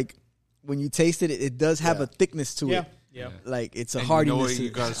 and it's like when you taste it, it does have Yeah. a thickness to Yeah, it. yeah. Like it's a And hardiness. You know what to you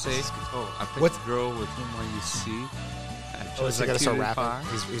it. gotta say? Oh, I picked What's- a girl with whom I you see. Oh, so you gotta start rapping.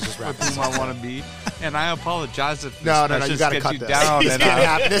 He's just With rapping. whom I want to be, and I apologize if this No, you message gotta gets cut you this. down. This And can't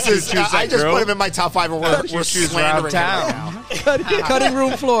happen. This is. choose I that just girl. put him in my top 5, and we're choose slandering him around right now. Cutting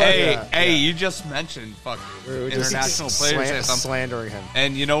room floor. hey, Yeah. hey, you just mentioned fucking We're just international players anthem. slandering him.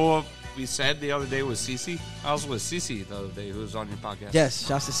 And you know what we said the other day with Cece? I was with Cece the other day, who was on your podcast. Yes.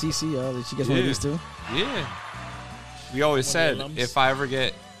 Shouts to CC. Did she get one of Yeah. these too? Yeah. We always said alums. if I ever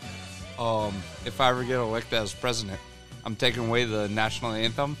get elected as president, I'm taking away the national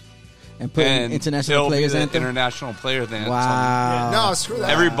anthem And putting and international it'll players be the anthem. international player anthem. Wow. No, screw that.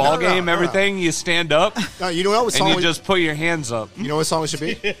 Every ball No, no, game, no, no. everything, you stand up No, you know what and song? you just put your hands up. You know what song it should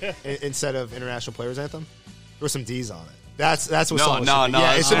be instead of International Players Anthem? Throw some D's on it. That's what No, song it no, should be. no.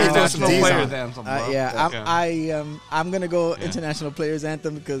 Yeah, it it's should be throw some international D's player on it. anthem. Bro. Yeah, I'm gonna go international players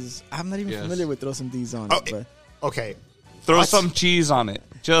anthem because I'm not even Yes. familiar with throw some D's on Oh, it. But okay. Throw What? some cheese on it.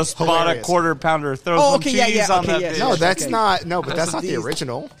 Just bought a Hilarious. quarter pounder. Throw Oh, some okay, cheese yeah, yeah, on okay, that yeah. bitch. No, that's Okay. not. No, but Throw that's some not the D's.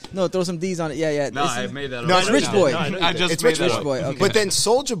 original. no, throw some D's on it. Yeah, yeah. No, This I is- made that up. No, it's Rich Boy. I just It's made Rich that Rich up. Boy. Okay. But then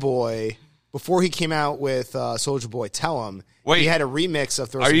Soulja Boy, before he came out with Soulja Boy Tell 'Em, Wait. he had a remix of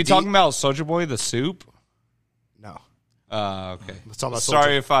Throw Are Some you D- talking about Soulja Boy the soup? No. Okay. talking about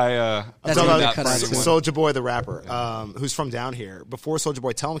Sorry Soulja- if I. That's I'm what talking they about cut out too. Soulja Boy the rapper, who's from down here. Before Soulja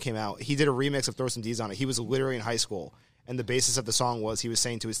Boy Tell 'Em came out, he did a remix of Throw Some D's on it. He was literally in high school, and the basis of the song was he was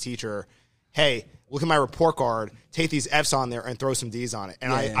saying to his teacher, "Hey, look at my report card. Take these F's on there and throw some D's on it."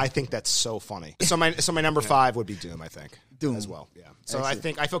 And Yeah. I think that's so funny. So my number 5 would be Doom. I think Doom. as well. Yeah. So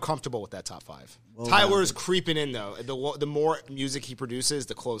Excellent. I feel comfortable with that top 5. Tyler's creeping in though. The more music he produces,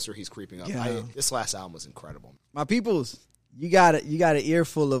 the closer he's creeping up. Yeah. This last album was incredible. My peoples, you got an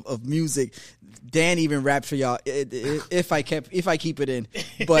earful of music. Dan even raps for y'all. If I keep it in,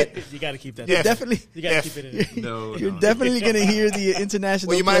 but You got to keep that. Yeah. definitely You got to If- keep it in. No, you're definitely gonna hear the international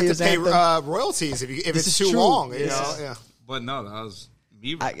Well, you might have players to pay anthem. royalties if This it's is too true. long. You This know. is- Yeah. but no, that was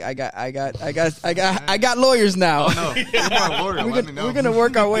me. I got lawyers now. No, you're my lawyer. Let me know. We're gonna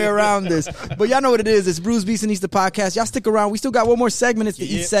work our way around this, but y'all know what it is. It's Bruce Beast and East the podcast. Y'all stick around. We still got one more segment. It's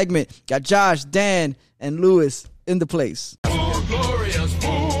the East segment. Got Josh, Dan, and Lewis in the place.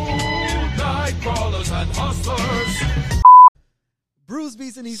 Bruce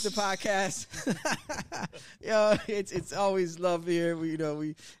Beast and East the podcast. Yo, it's always love here. We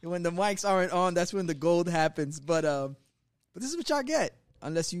when the mics aren't on, that's when the gold happens. But this is what y'all get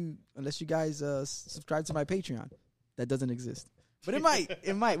unless you guys subscribe to my Patreon. That doesn't exist. But it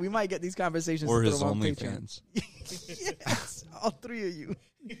might. We might get these conversations. Or to his throw on Patreon. OnlyFans. Yes, all three of you.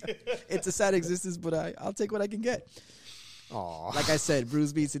 It's a sad existence, but I'll take what I can get. Like I said,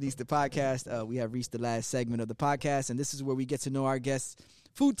 Bruce Beats and Eats the podcast. We have reached the last segment of the podcast, and this is where we get to know our guests'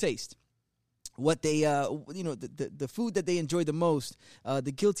 food taste. What they, the food that they enjoy the most,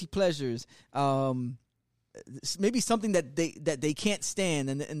 the guilty pleasures, maybe something that they can't stand,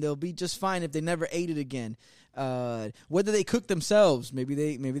 and they'll be just fine if they never ate it again. Whether they cook themselves, maybe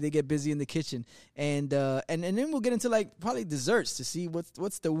they get busy in the kitchen, and then we'll get into like probably desserts to see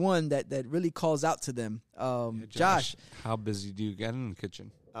what's the one that really calls out to them. Josh, how busy do you get in the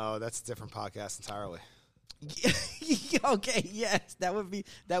kitchen? Oh, that's a different podcast entirely. Okay, yes, that would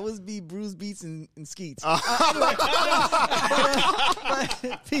be Bruce Beats and Skeets.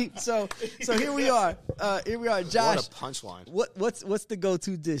 Pete, so here we are. Josh. What a punchline. What's the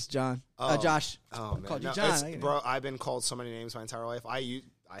go-to dish, John? Josh. Oh man, called you no, John. bro. I've been called so many names my entire life. I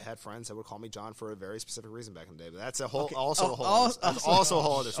had friends that would call me John for a very specific reason back in the day, but that's a whole a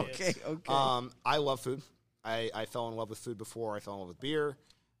whole other story. Okay. I love food. I fell in love with food before I fell in love with beer.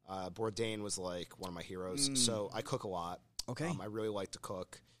 Bourdain was like one of my heroes, so I cook a lot. Okay. I really like to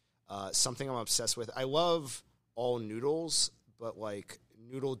cook. Something I'm obsessed with. I love all noodles, but like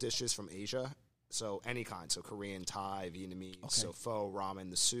noodle dishes from Asia. So any kind. So Korean, Thai, Vietnamese. So pho, ramen,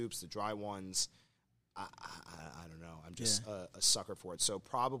 the soups, the dry ones. I don't know. I'm just a sucker for it. So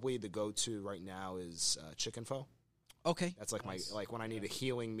probably the go-to right now is chicken pho. Okay. That's like like when I need a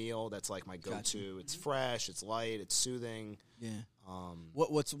healing meal. That's like my go-to. Gotcha. It's fresh. It's light. It's soothing. Yeah. What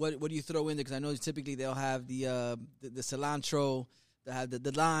do you throw in there? Because I know typically they'll have the cilantro, they have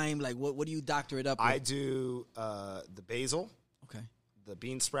the lime. Like what do you doctor it up with? I do the basil. Okay. The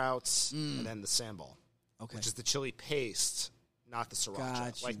bean sprouts, and then the sambal, Okay. which is the chili paste, not the sriracha,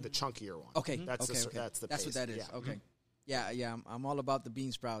 Gotcha. like the chunkier one. Okay. That's okay. that's the That's paste. what that is. Yeah. Okay. Yeah. I'm all about the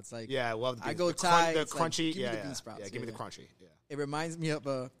bean sprouts. Like Yeah, I love the beans. I go the Thai. the it's like, crunchy. give me the yeah, bean sprouts. yeah. Give me the crunchy. Yeah. It reminds me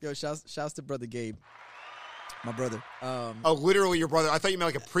of shouts to brother Gabe, my brother. Oh, literally your brother. I thought you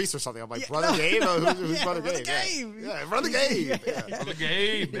meant like a priest or something. I'm like, brother Gabe? Who's Yeah, brother Brother Gabe? Gabe. Yeah, brother Gabe. Yeah. The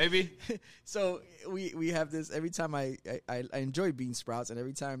game, baby. So we have this every time I enjoy bean sprouts, and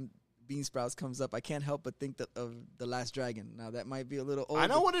every time bean sprouts comes up, I can't help but think of The Last Dragon. Now that might be a little old. I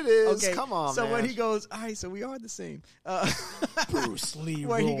know what it is. Okay, Come on, so man. when he goes, all right, so we are the same. Bruce Lee.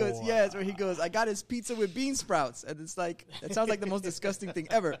 Where he goes, yes, where he goes, I got his pizza with bean sprouts, and it's like that sounds like the most disgusting thing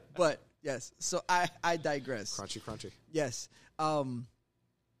ever. But yes, so I digress. Crunchy. Yes.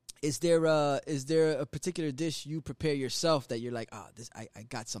 Is there a particular dish you prepare yourself that you're like, I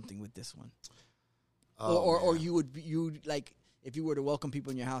got something with this one, or you would like if you were to welcome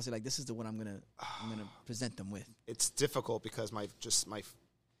people in your house, you're like, this is the one I'm gonna present them with. It's difficult because my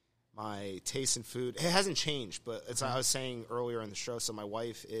taste in food, it hasn't changed, but it's I was saying earlier in the show, so my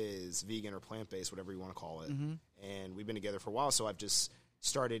wife is vegan or plant-based, whatever you want to call it, and we've been together for a while, so I've just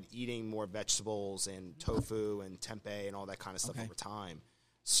started eating more vegetables and tofu and tempeh and all that kind of stuff over time.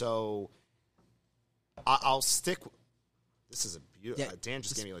 So I'll stick. This is a beautiful. Yeah, Dan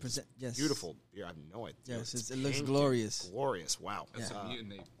just gave me like this yes. beautiful beer. I have no idea. Yes, It's it looks pink glorious. and glorious. Wow. That's a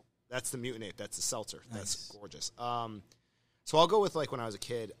mutant ape. That's the mutant ape. That's the seltzer. Nice. That's gorgeous. So I'll go with like when I was a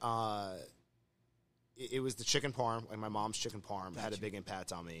kid. It was the chicken parm. Like my mom's chicken parm had a big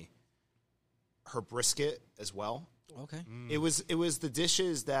impact on me. Her brisket as well. Okay. It was the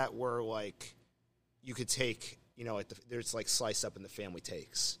dishes that were like you could take. You know, there's like sliced up in the family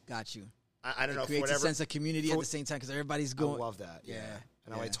takes. Got you. I don't know. Creates whatever, a sense of community at the same time because everybody's going. I love that. Yeah.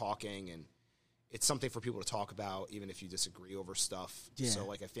 And I like talking, and it's something for people to talk about, even if you disagree over stuff. Yeah. So,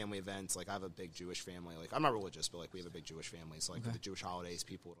 like at family events, like I have a big Jewish family. Like I'm not religious, but like we have a big Jewish family. So like for the Jewish holidays,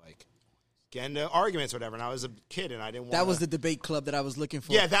 people would like get into arguments or whatever. And I was a kid, and I didn't want. That was the debate club that I was looking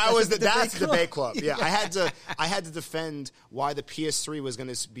for. Yeah, that's the debate club. Yeah, Yeah. I had to defend why the PS3 was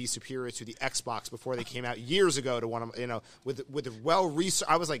going to be superior to the Xbox before they came out years ago. To one of with a well researched.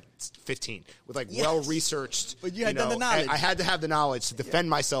 I was like 15 with like well researched. But you had done the knowledge. I had to have the knowledge to defend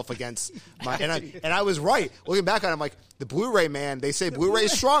myself against my and I was right. Looking back on it, I'm like the Blu-ray man. They say Blu-ray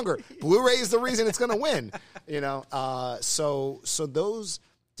is stronger. Blu-ray is the reason it's going to win. So those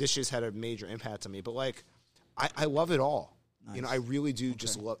dishes had a major impact on me, but like I love it all. Nice. I really do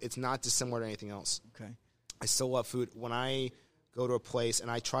just love. It's not dissimilar to anything else. Okay. I still love food. When I go to a place and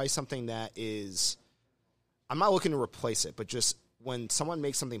I try something that is, I'm not looking to replace it, but just when someone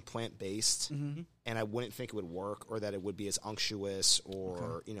makes something plant-based and I wouldn't think it would work or that it would be as unctuous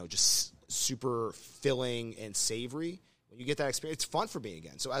or, just super filling and savory, when you get that experience, it's fun for me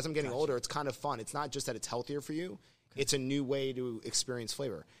again. So as I'm getting older, it's kind of fun. It's not just that it's healthier for you. It's a new way to experience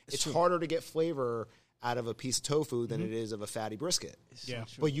flavor. It's harder to get flavor out of a piece of tofu than it is of a fatty brisket. Yeah.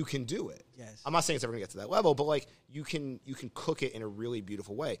 But you can do it. Yes. I'm not saying it's ever gonna get to that level, but like you can cook it in a really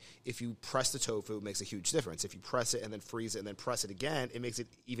beautiful way. If you press the tofu, it makes a huge difference. If you press it and then freeze it and then press it again, it makes it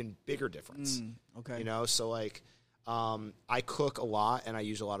even bigger difference. Okay. You know, so like I cook a lot and I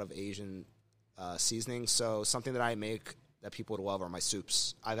use a lot of Asian seasoning. So something that I make that people would love are my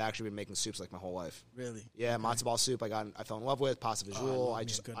soups. I've actually been making soups like my whole life. Really? Yeah, matzo ball soup. I fell in love with pasta visual.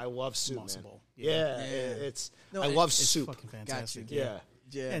 I love soup, man. It's No, I love It's soup. fucking fantastic. Got you. Yeah.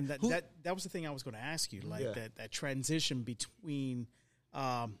 Yeah. And that was the thing I was going to ask you, like Yeah. that transition between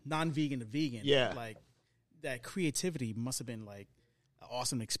non-vegan to vegan. Yeah. Like that creativity must have been like an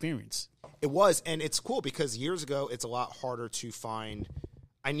awesome experience. It was, and it's cool because years ago it's a lot harder to find.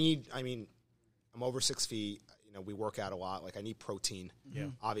 I'm over 6 feet. You know, we work out a lot. Like I need protein. Yeah.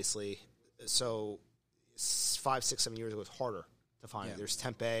 Obviously. So 5, 6, 7 years ago, it was harder to find. Yeah. There's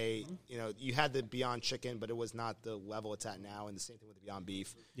tempeh. You know, you had the Beyond Chicken, but it was not the level it's at now. And the same thing with the Beyond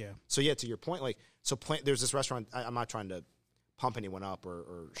Beef. Yeah. So yeah, to your point, like there's this restaurant. I'm not trying to pump anyone up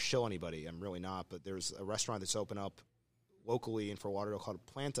or shill anybody. I'm really not. But there's a restaurant that's open up locally in Fort Lauderdale called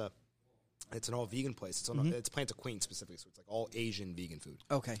Planta. It's an all vegan place. It's Planta Queen specifically, so it's like all Asian vegan food.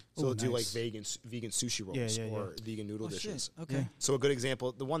 Okay. So they'll do like nice. vegan sushi rolls Yeah, yeah, or vegan noodle dishes. Shit. Okay. So a good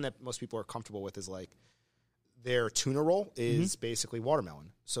example, the one that most people are comfortable with is like their tuna roll is basically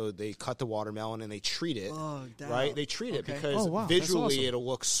watermelon. So they cut the watermelon and they treat it, Oh, damn. right? They treat it Okay. because Oh, wow. That's visually awesome. it'll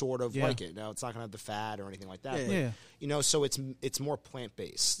look sort of Yeah. like it. Now it's not going to have the fat or anything like that. Yeah. But, Yeah. you know, so it's more plant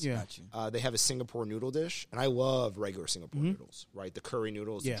based. Yeah. Got you. They have a Singapore noodle dish, and I love regular Singapore noodles, right? The curry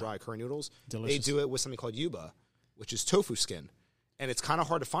noodles, Yeah. the dry curry noodles. Delicious. They do it with something called yuba, which is tofu skin. And it's kind of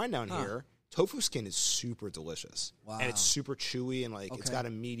hard to find down here. Tofu skin is super delicious. Wow. And it's super chewy, and like it's Okay. got a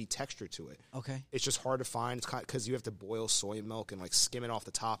meaty texture to it. Okay. It's just hard to find. It's kind because you have to boil soy milk and like skim it off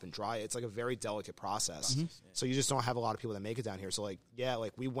the top and dry it. It's like a very delicate process. So you just don't have a lot of people that make it down here. So like, yeah,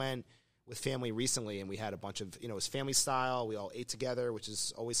 like we went with family recently and we had a bunch of, it was family style. We all ate together, which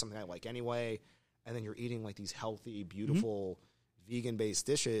is always something I like anyway. And then you're eating like these healthy, beautiful, vegan-based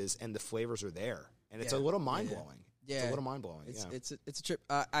dishes, and the flavors are there. And it's a Yeah. little mind-blowing. Yeah. It's a little mind-blowing. It's a trip.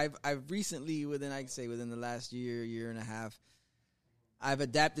 I've recently, within the last year and a half, I've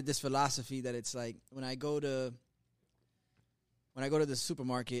adapted this philosophy that it's like when I go to the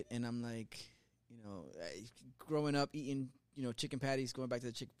supermarket and I'm like, you know, growing up eating, you know, chicken patties, going back to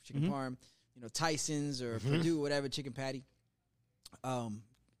the chicken parm, you know, Tyson's or Purdue, whatever chicken patty.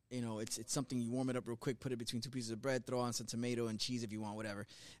 You know, it's something you warm it up real quick, put it between two pieces of bread, throw on some tomato and cheese if you want, whatever.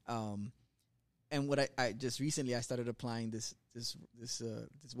 And what I just recently I started applying this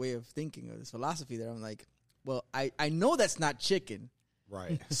way of thinking or this philosophy that I'm like, well, I know that's not chicken.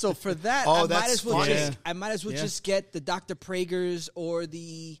 Right. So for that, Oh, I might that's as well funny. Yeah. just get the Dr. Prager's or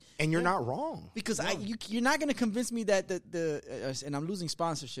the And you're not wrong. because you're not going to convince me that and I'm losing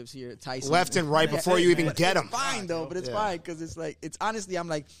sponsorships here at Tyson Left and right before you even But get it's them. fine though, but it's Yeah. fine because it's like it's honestly I'm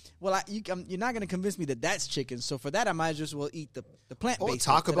like, well, you're not going to convince me that that's chicken. So for that, I might as well eat the plant Oh, based.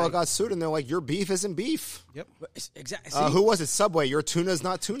 Taco Bell got sued, and they're like, your beef isn't beef. Yep. exactly. Who was it? Subway. Your tuna's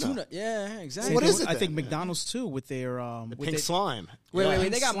not tuna. Tuna? Yeah, exactly. What is it I think then? McDonald's too with their with Pink their, slime. Wait, Yeah.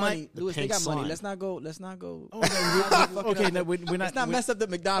 they got Slime- money, the Louis. They pink got money. slime. Let's not go. Okay, no, we're not. Let's not we- mess up the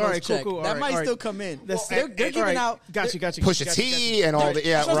McDonald's All right, cool, check. cool. All That right, might all right. still come in. That's- They're all giving right. out. Got you. Push a T and all the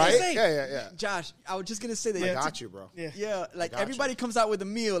That's what I was right. saying. Yeah. Josh, I was just gonna say that. I got you, bro. Yeah, like got everybody comes out with a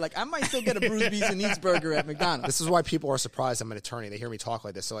meal. Like I might still get a Bruce Beats and Eats burger at McDonald's. This is why people are surprised I'm an attorney. They hear me talk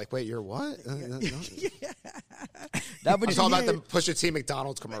like this. They're like, "Wait, you're what?" That would I'm talking about the Push a T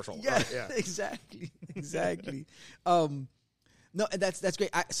McDonald's commercial. Yeah, Right? Yeah. exactly. No, that's great.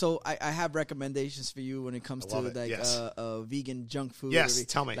 I have recommendations for you when it comes to love it. like Yes. vegan junk food. Yes, whatever.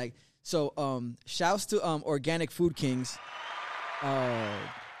 tell me. Like shouts to Organic Food Kings. Oh,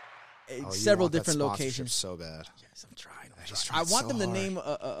 you Several want that different sponsorship locations. so bad. Yes, I'm trying. He's I trying want so them to hard. name.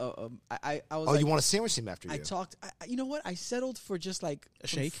 I was. Oh, like, you want a sandwich named after you? I talked. You know what? I settled for just like A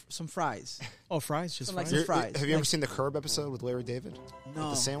shake? some fries. Oh, fries, just Some, like, fries. some fries. Have you ever Like- seen the Curb episode with Larry David? No.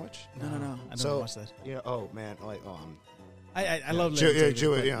 With the sandwich? No. I never So, watched that. you know, oh man, like, I love Jew, Larry David,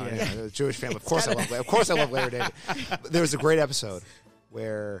 Jewish, but you know, yeah. yeah, Jewish family. Of course, I love Larry David. But there was a great episode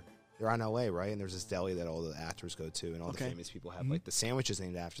where they're on LA, right? And there's this deli that all the actors go to, and all Okay. the famous people have like the sandwiches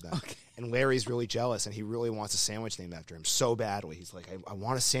named after them. And Larry's really jealous, and he really wants a sandwich named after him so badly. He's like, I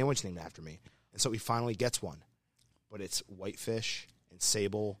want a sandwich named after me. And so he finally gets one, but it's whitefish and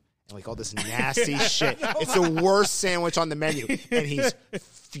sable and like all this nasty shit. It's the worst sandwich on the menu, and he's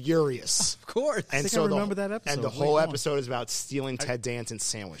furious. Of course. And I so remember that episode. And the Wait, whole hold on. episode is about stealing Ted Danson's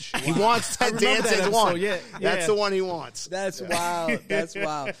sandwich. He wants Ted remember that Danson's episode, one. yeah, That's yeah. the one he wants. That's wild. That's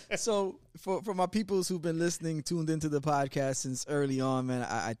wild. So for my peoples who've been listening, tuned into the podcast since early on, man,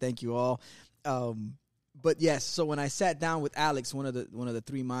 I thank you all. But yes, so when I sat down with Alex, one of the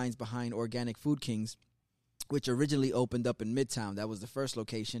three minds behind Organic Food Kings, which originally opened up in Midtown, that was the first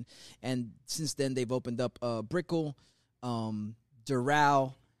location, and since then they've opened up Brickell,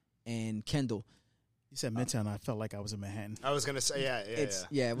 Doral, and Kendall. You said Midtown. I felt like I was in Manhattan. I was gonna say,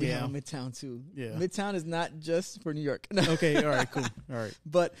 We Yeah. have Midtown too. Yeah. Midtown is not just for New York. No. Okay, all right, cool. All right.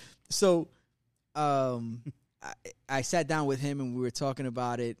 But so I sat down with him and we were talking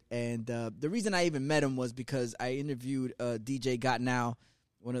about it. And the reason I even met him was because I interviewed DJ Got Now,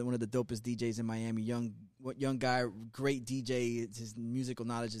 one of the dopest DJs in Miami. Young guy, great DJ. His musical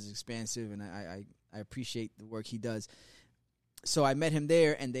knowledge is expansive, and I appreciate the work he does. So I met him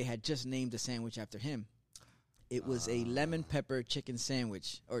there, and they had just named the sandwich after him. It was a lemon pepper chicken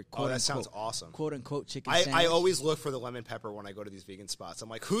sandwich, or quote that unquote, sounds awesome. quote unquote chicken I sandwich. always look for the lemon pepper when I go to these vegan spots. I'm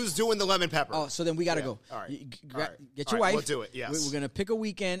like, who's doing the lemon pepper? Oh, so then we gotta Yeah. go. All right. Get All right. your All right, wife. we'll do it, yes. We're gonna pick a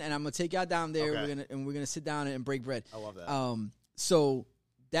weekend, and I'm gonna take y'all down there. Okay. We're gonna sit down and break bread. I love that. So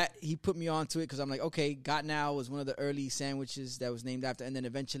that he put me onto it because I'm like, okay, Got Now was one of the early sandwiches that was named after, and then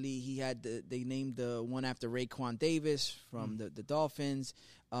eventually they named the one after Raekwon Davis from the Dolphins.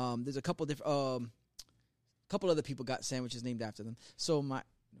 There's a couple different. Couple other people got sandwiches named after them. So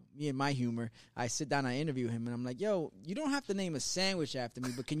me and my humor, I sit down, I interview him, and I'm like, "Yo, you don't have to name a sandwich after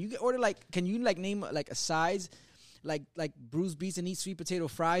me, but can you name like a size, like bruised beets and eat sweet potato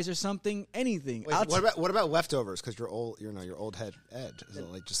fries or something, anything?" Wait, what about leftovers? Because you're old, your old head Ed. Is it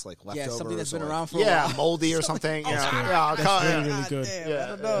like just like leftovers? something that's been or- around for a while. moldy or something. Yeah, That's really, yeah. really good. Damn, Yeah, I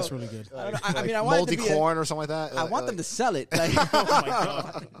don't know. That's really good. I don't know. I mean, I want moldy it to be corn or something like that. I want them to sell it. Like, Oh my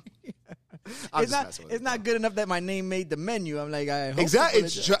god. I'm it's just not. messing with It's you. not good enough that my name made the menu. I'm like, I hope Exactly.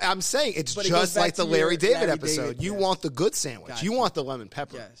 people I'm saying it's But it goes just back like the to Larry your David Larry episode. David, You yes. want the good sandwich. Gotcha. You want the lemon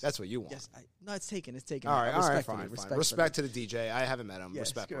pepper. Yes. That's what you want. Yes, no, it's taken. It's taken. All right, all right, Respectfully, fine. Respect to the DJ. I haven't met him. Yes,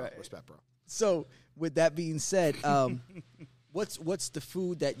 Respect, bro. correct. Respect, bro. So, with that being said, what's the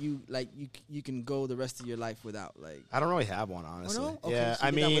food that you like? You can go the rest of your life without, like. I don't really have one, Oh honestly. no. Okay, Yeah, so you're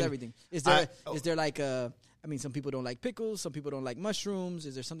I done with mean, everything. Is there like a? I mean, some people don't like pickles. Some people don't like mushrooms.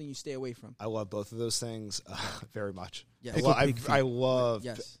 Is there something you stay away from? I love both of those things very much. Yes. I, Pickled lo- pig feet. I love.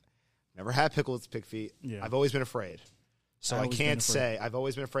 Yes. Never had pickled pig feet. Yeah. I've always been afraid. So I always been can't afraid. say. I've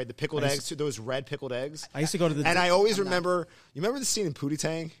always been afraid. The pickled I used eggs, too, those red pickled eggs. I used to go to the And I always remember. You remember the scene in Pootie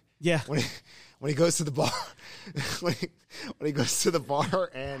Tang? yeah. When he goes to the bar, when he goes to the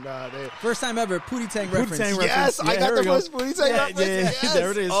bar and they. First time ever, Pootie Tang reference. Tang reference. Yes, I Yeah, got here the we go. first Pootie Tang Yeah, reference. yeah, Yes. there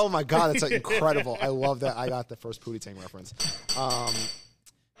it is. Oh my god, that's like incredible. I love that. I got the first Pootie Tang reference.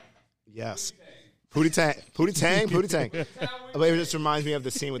 Yes, Pootie Tang. But it just reminds me of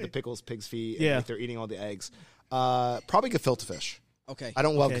the scene with the pickles, pig's feet. And Yeah. like they're eating all the eggs. Probably gefilte fish. Okay. I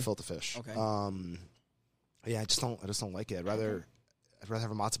don't love Okay. gefilte fish. Okay. Yeah, I just don't like it. I'd rather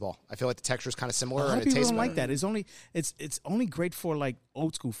have a matzo ball. I feel like the texture is kind of similar A lot and of it people tastes don't like better. that. It's only great for like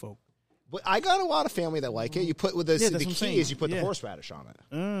old school folk. But I got a lot of family that like it. You put with the Yeah, that's the what I'm key saying. is you put the Yeah. horseradish on it.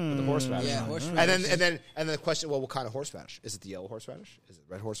 Put the horseradish. Yeah, on it. horseradish. And then the question: well, what kind of horseradish? Is it the yellow horseradish? Is it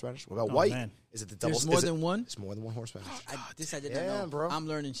red horseradish? What about white? man. Is it the double? There's more is it- than one? It's more than one horseradish. I did Yeah, not know. bro. I'm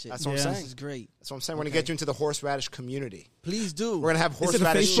learning shit. That's what I'm Yeah. saying. This is great. That's what I'm saying. We're gonna get you into the horseradish community. Please do. We're gonna have Is it a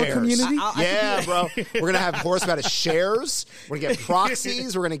horseradish Facebook shares. community? Yeah, bro. We're gonna have horseradish shares. We're gonna get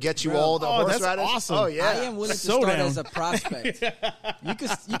proxies. We're gonna get you all the Oh, that's horseradish. awesome. Oh yeah. I am willing to So start down. as a prospect.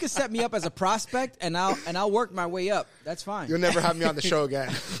 You could set me up as a prospect, and I'll work my way up. That's fine. You'll never have me on the show again.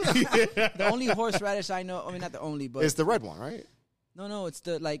 The only horseradish I know. I mean, not the only, but It's the red one, right? no, it's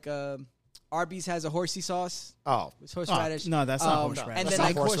the like Arby's has a horsey sauce. Oh, It's horseradish. no, that's not horseradish. And That's then not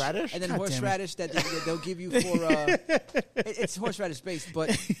like horseradish? and then God damn it. horseradish that they'll give you for. It's horseradish based, but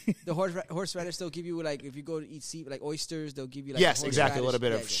the horseradish they'll give you like if you go to eat like oysters, they'll give you like yes, exactly. A little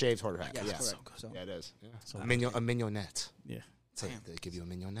bit horseradish. of shaved horseradish. Yeah, Yeah, correct. So, yeah, it is. Yeah. A mignonette. Yeah. It's like they give you a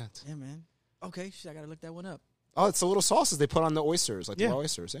mignonette. yeah, man. Okay, shit, I gotta look that one up. Oh, it's the little sauces they put on the oysters, like Yeah. the raw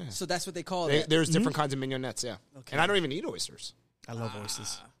oysters. Yeah. So that's what they call They, it. there's different kinds of mignonettes. Yeah. Okay. And I don't even eat oysters. I love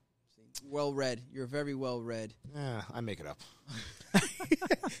oysters. Well read. You're very well read. Yeah, I make it up.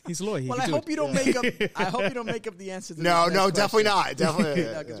 He's loyal. He Well, can I do hope it. you don't make up. I hope you don't make up the answer. To No, this no, next definitely question. not. Definitely.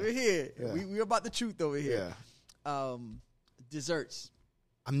 No, because we're here. Yeah. We're about the truth over here. Yeah. Desserts.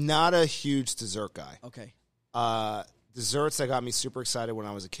 I'm not a huge dessert guy. Okay. Desserts that got me super excited when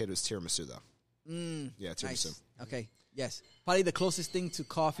I was a kid was tiramisu, though. Yeah, tiramisu. Nice. Okay. Yes, probably the closest thing to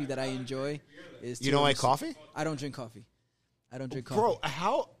coffee that I enjoy is. You don't like tiramisu. coffee? I don't drink coffee. I don't drink coffee. Bro,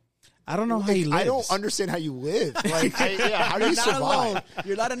 how? I don't know how he lives. I don't understand how you live. Like, how do you You're not survive? alone.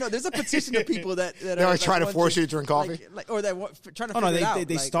 You're not alone. There's a petition of people that They are trying to want force you to drink coffee? or that trying to. Oh no, figure it out.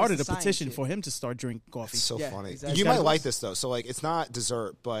 they Like, started a what's the science petition shit? for him to start drinking coffee. It's so Yeah, funny. exactly. You might like this though. So like, it's not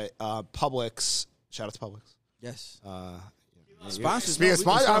dessert, but Publix. Shout out to Publix. Yes. Sponsors. no, we can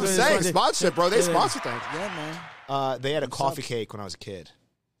I'm saying sponsor- sponsorship, bro. They sponsor things. Yeah, man. They had a coffee cake when I was a kid.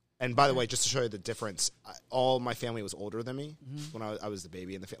 And by the way, just to show you the difference, all my family was older than me when I was the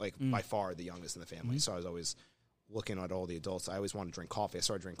baby in the by far the youngest in the family. So I was always looking at all the adults. I always wanted to drink coffee. I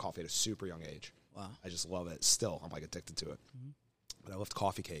started drinking coffee at a super young age. Wow. I just love it. Still, I'm like addicted to it. But I loved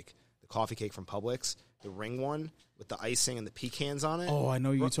coffee cake. The coffee cake from Publix, the ring one with the icing and the pecans on it. Oh, I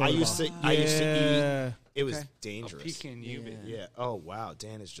know you I talking used to about. I used to Yeah. eat. It was dangerous. Pecan Ube. Yeah. Oh wow,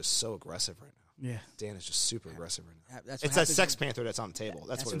 Dan is just so aggressive right now. Yeah, Dan is just super aggressive right now. That's what It's that happens Sex Panther that's on the table.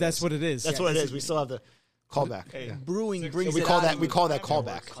 That's what it is. that's what it is. That's what it is. We still have the callback. Yeah. Brewing brings We it call out that of we you. call that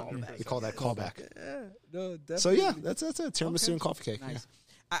callback. We call that callback. No, definitely. So yeah, that's it. Tiramisu and coffee cake. Nice.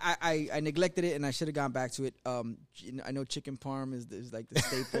 I neglected it and I should have gone back to it. I know chicken parm is like the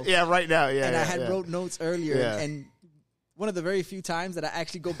staple. Yeah, right now. Yeah, and yeah, I had yeah. wrote notes earlier, Yeah. and one of the very few times that I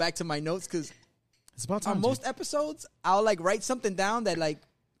actually go back to my notes because It's about time. on most episodes I'll like write something down that like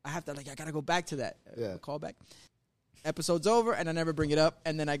I have to I gotta go back to that. Yeah. Call back. Episode's over and I never bring it up,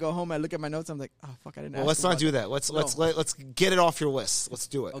 and then I go home. I look at my notes. I'm like, oh fuck, I didn't. Well, ask let's him not about do that. that. Let's get it off your list. Let's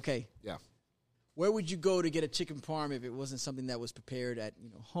do it. Okay. Yeah. Where would you go to get a chicken parm if it wasn't something that was prepared at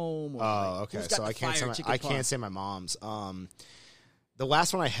home? Or Oh, like, okay. who's got So the I can't fire say chicken I parm? can't say my mom's. The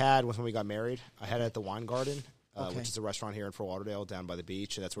last one I had was when we got married. I had it at the Wine Garden, Okay. which is a restaurant here in Fort Lauderdale, down by the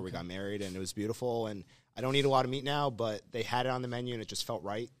beach. And that's where we got married, and it was beautiful. And I don't eat a lot of meat now, but they had it on the menu, and it just felt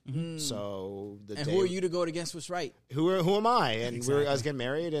right. So the And day, who are you to go against what's right? Who am I? And I was getting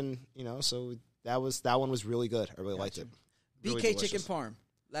married, and so that one was really good. I really liked it. Really BK delicious. chicken parm.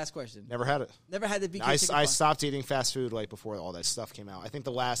 Last question. Never had it. Never had the BK I chicken parm. stopped eating fast food like before all that stuff came out. I think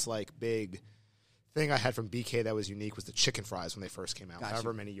the last like big thing I had from BK that was unique was the chicken fries when they first came out. Got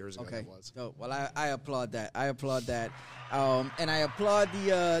However you. many years ago Okay. that was. Oh, well, I applaud that. I applaud that. And I applaud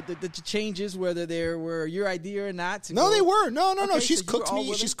the changes, whether they were your idea or not. To No, go- they were. No. Okay, She's so you were cooked all me.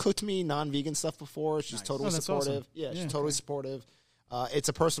 with She's it? cooked me non-vegan stuff before. She's totally Oh, that's supportive. awesome. Yeah, Yeah. she's totally supportive. It's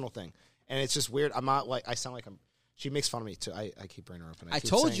a personal thing, and it's just weird. I'm not like I sound like I'm. She makes fun of me too. I keep bringing her up. And I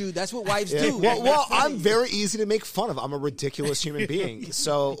keep told saying- you that's what wives Yeah. do. Well, I'm very easy to make fun of. I'm a ridiculous human being.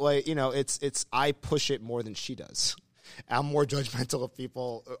 So, like, it's I push it more than she does. I'm more judgmental of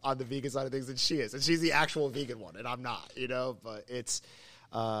people on the vegan side of things than she is, and she's the actual vegan one, and I'm not. But it's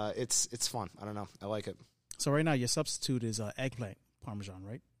fun. I don't know. I like it. So right now your substitute is eggplant parmesan,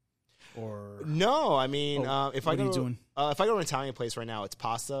 right? Or No, I mean, if I what go, are you doing? If I go to an Italian place right now, it's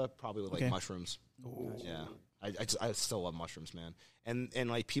pasta, probably with like Okay. mushrooms. Yeah, I still love mushrooms, man. And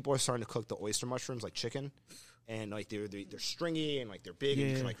like people are starting to cook the oyster mushrooms like chicken, and like they're stringy and like they're big, and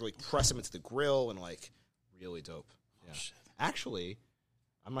you Yeah. can like really press them into the grill and like really dope. Yeah. Actually,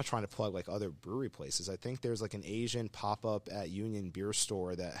 I'm not trying to plug like other brewery places. I think there's like an Asian pop up at Union Beer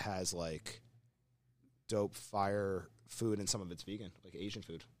Store that has like dope fire food, and some of it's vegan, like Asian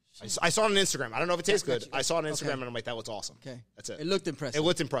food. I saw it on Instagram. I don't know if it tastes good. I saw it on Instagram, Okay. and I'm like, that looks awesome. Okay. That's it. It looked impressive. It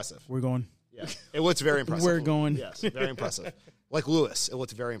looked impressive. we're going. Yeah, it looks very impressive. We're going. Yes, very impressive. Like Lewis, it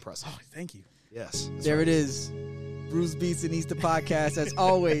looked very impressive. Oh, thank you. Yes. that's There right. it is. Bruce Beats and Easter podcast. As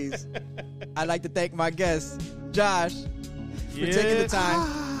always, I'd like to thank my guest, Josh, for taking the time,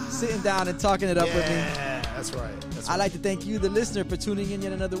 sitting down and talking it up with me. Yeah, that's right. That's I'd right. like to thank you, the listener, for tuning in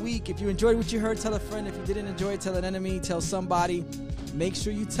yet another week. If you enjoyed what you heard, tell a friend. If you didn't enjoy it, tell an enemy, tell somebody. Make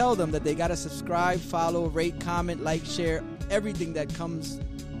sure you tell them that they got to subscribe, follow, rate, comment, like, share, everything that comes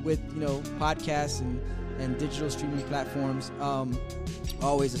with, podcasts and digital streaming platforms.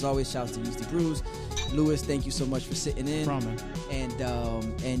 As always, shouts to Yeasty Brews. Lewis, thank you so much for sitting in. Promise.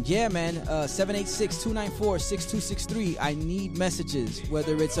 And yeah, man, 786-294-6263. I need messages,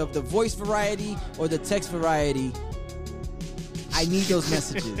 whether it's of the voice variety or the text variety. I need those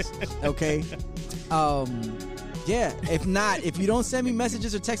messages, okay? Yeah. If not, if you don't send me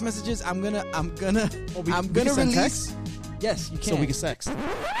messages or text messages, I'm gonna we can release. send text? Yes, you can. So we can sext.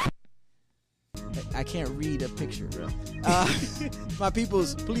 I can't read a picture. My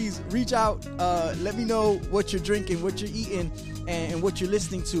peoples, please reach out. Let me know what you're drinking, what you're eating, and what you're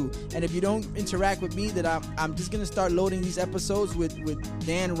listening to. And if you don't interact with me, that I'm just gonna start loading these episodes with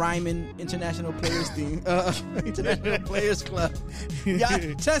Dan Ryman International Players Team, International Players Club.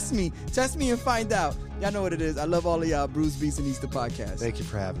 Y'all test me and find out. Y'all know what it is. I love all of y'all. Bruce Beats and Easter podcast. Thank you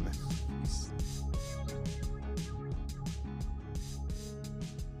for having me.